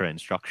that extra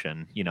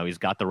instruction. You know, he's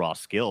got the raw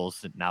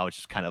skills, and now it's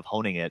just kind of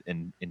honing it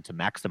into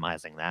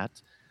maximizing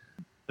that.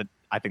 But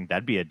I think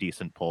that'd be a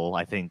decent pull.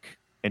 I think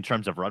in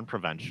terms of run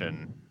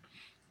prevention,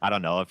 I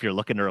don't know, if you're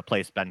looking to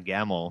replace Ben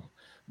Gamel,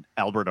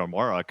 Albert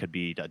O'Mora could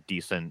be a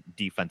decent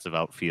defensive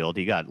outfield.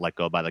 He got let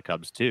go by the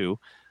Cubs too.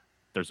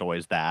 There's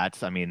always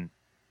that. I mean,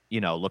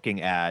 you know,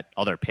 looking at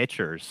other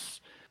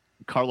pitchers,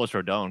 Carlos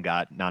Rodon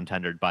got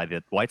non-tendered by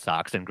the White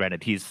Sox, and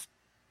granted, he's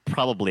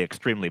probably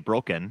extremely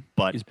broken,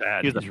 but He's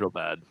bad. He's real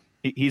bad.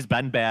 He's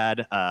been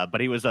bad,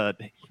 but he was a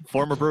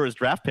former Brewers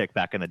draft pick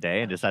back in the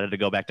day and decided to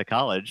go back to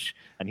college.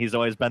 And he's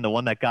always been the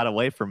one that got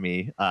away from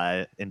me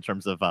in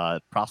terms of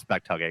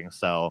prospect hugging.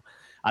 So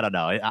I don't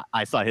know.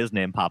 I saw his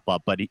name pop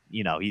up, but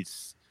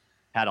he's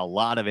had a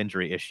lot of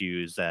injury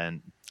issues.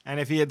 And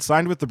if he had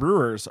signed with the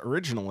Brewers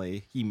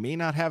originally, he may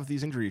not have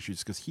these injury issues,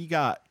 because he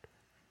got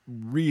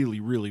really,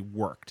 really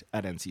worked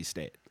at NC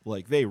State.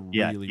 Like, they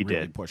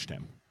really pushed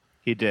him.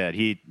 He did.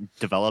 He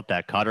developed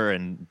that cutter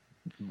and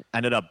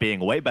ended up being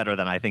way better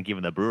than I think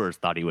even the Brewers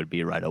thought he would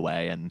be right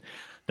away. And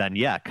then,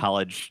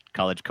 college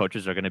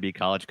coaches are going to be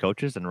college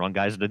coaches and run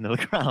guys into the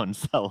ground.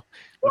 So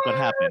look what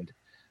happened.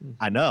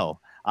 I know.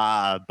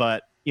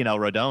 But,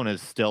 Rodon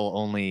is still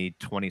only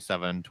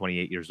 27,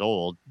 28 years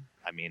old.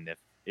 I mean,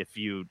 if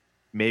you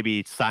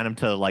maybe sign him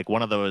to like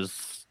one of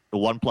those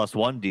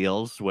 1+1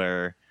 deals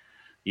where,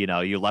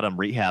 you let him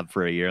rehab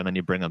for a year and then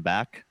you bring him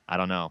back, I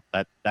don't know.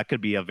 That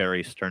could be a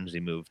very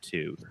Stearnsy move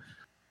too.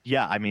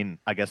 Yeah, I mean,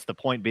 I guess the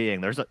point being,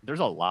 there's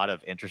a lot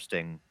of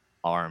interesting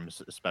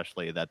arms,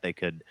 especially that they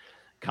could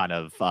kind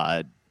of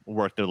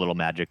work their little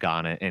magic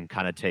on it and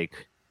kind of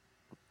take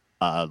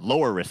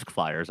lower risk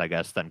flyers, I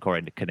guess, than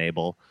Corey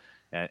Knebel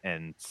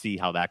and see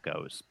how that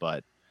goes.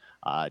 But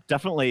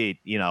definitely,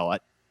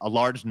 a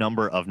large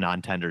number of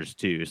non-tenders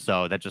too.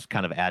 So that just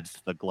kind of adds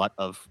to the glut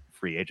of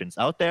free agents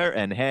out there.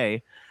 And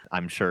hey,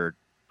 I'm sure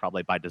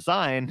probably by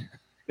design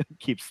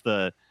keeps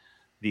the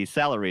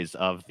salaries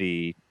of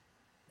the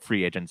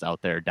free agents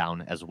out there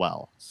down as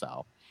well.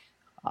 So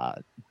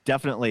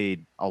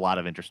definitely a lot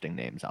of interesting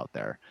names out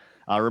there.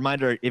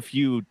 Reminder, if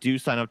you do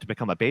sign up to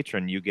become a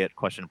patron, you get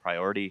question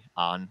priority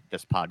on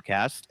this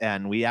podcast.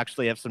 And we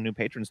actually have some new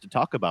patrons to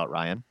talk about,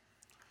 Ryan.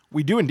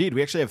 We do indeed.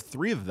 We actually have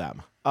 3 of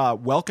them.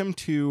 Welcome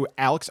to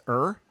Alex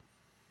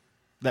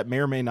That may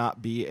or may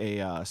not be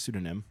a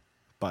pseudonym,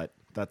 but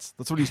That's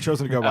what he's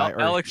chosen to go by.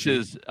 Alex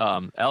is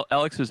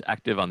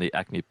active on the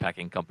Acme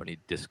Packing Company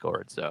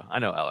Discord, so I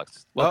know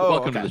Alex.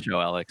 Welcome to the show,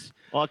 Alex.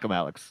 Welcome,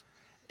 Alex.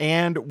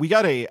 And we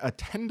got a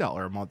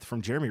 $10 a month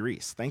from Jeremy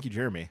Reese. Thank you,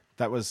 Jeremy.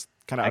 That was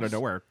kind of out of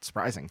nowhere,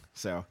 surprising.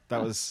 So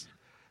that was,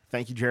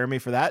 thank you, Jeremy,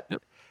 for that.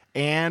 Yep.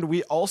 And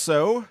we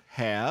also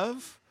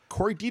have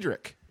Corey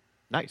Diedrich.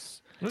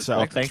 Nice.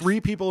 So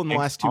three people in the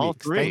last 2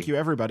 weeks. Three. Thank you,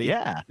 everybody.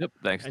 Yeah. Yep.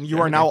 Thanks. And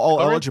you are now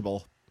all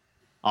eligible.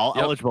 All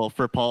eligible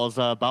for Paul's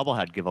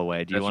bobblehead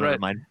giveaway. Do you want to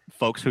remind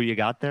folks who you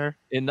got there?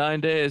 In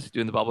 9 days,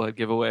 doing the bobblehead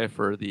giveaway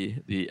for the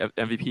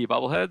MVP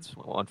bobbleheads.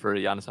 One for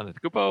Giannis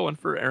Antetokounmpo, one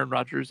for Aaron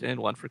Rodgers, and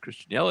one for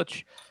Christian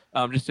Yelich.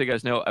 Just so you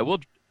guys know,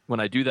 when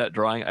I do that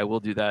drawing, I will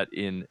do that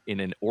in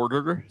an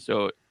order.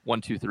 So 1,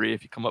 2, 3.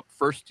 If you come up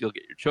first, you'll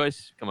get your choice.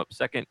 If you come up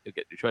second, you'll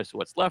get your choice of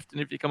what's left.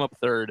 And if you come up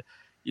third,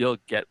 you'll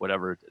get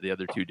whatever the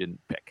other two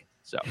didn't pick.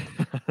 So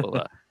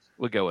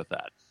we'll go with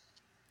that.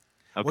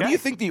 Okay. What do you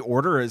think the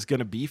order is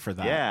going to be for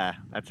that? Yeah,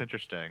 that's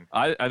interesting.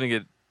 I think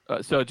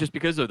it. So just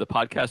because of the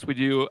podcast we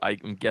do,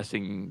 I'm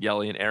guessing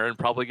Yelly and Aaron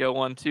probably go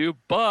 1, 2.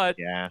 But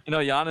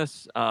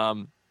Giannis,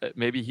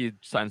 maybe he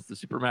signs the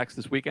Supermax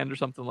this weekend or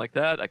something like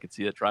that. I could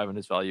see it driving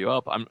his value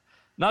up. I'm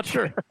not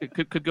sure. It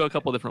could go a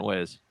couple different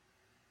ways.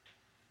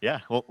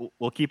 Yeah,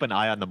 we'll keep an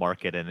eye on the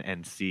market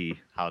and see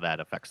how that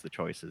affects the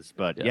choices.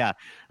 But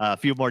a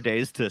few more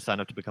days to sign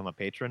up to become a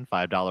patron,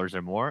 $5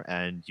 or more,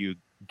 and you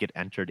get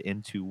entered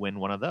in to win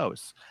one of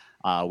those.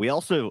 We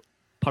also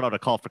put out a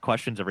call for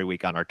questions every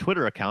week on our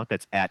Twitter account.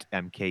 That's at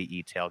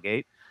MKE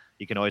Tailgate.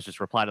 You can always just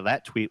reply to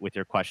that tweet with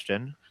your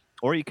question,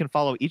 or you can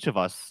follow each of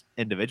us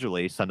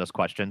individually. Send us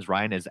questions.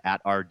 Ryan is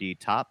at RD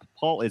Top.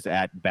 Paul is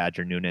at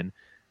Badger Noonan.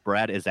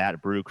 Brad is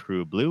at Brew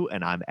Crew Blue,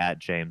 and I'm at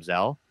James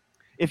L.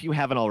 If you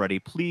haven't already,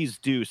 please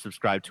do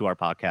subscribe to our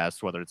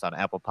podcast, whether it's on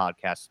Apple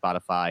Podcasts,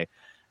 Spotify,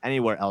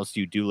 anywhere else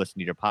you do listen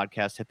to your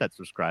podcast. Hit that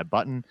subscribe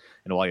button.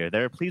 And while you're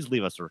there, please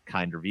leave us a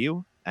kind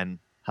review and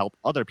help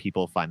other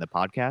people find the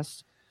podcast.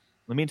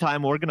 In the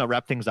meantime, we're going to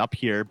wrap things up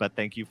here, but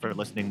thank you for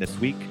listening this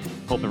week.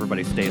 Hope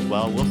everybody stays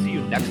well. We'll see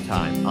you next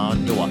time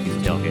on Milwaukee's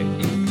Tailgate.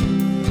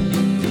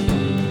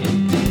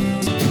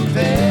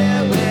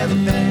 Fair weather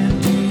fan,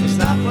 it's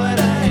not what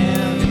I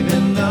am,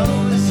 even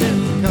though the zip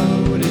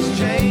code has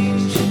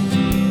changed.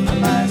 I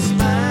might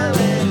smile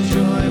and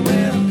joy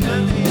where I'm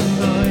currently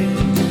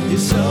employed. Your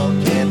soul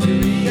can't be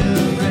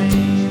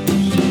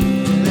rearranged.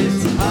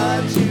 It's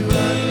hard to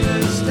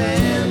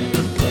understand,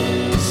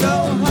 so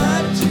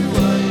hard to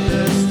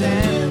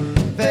understand.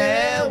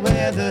 Fair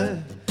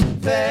weather,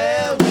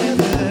 fair weather.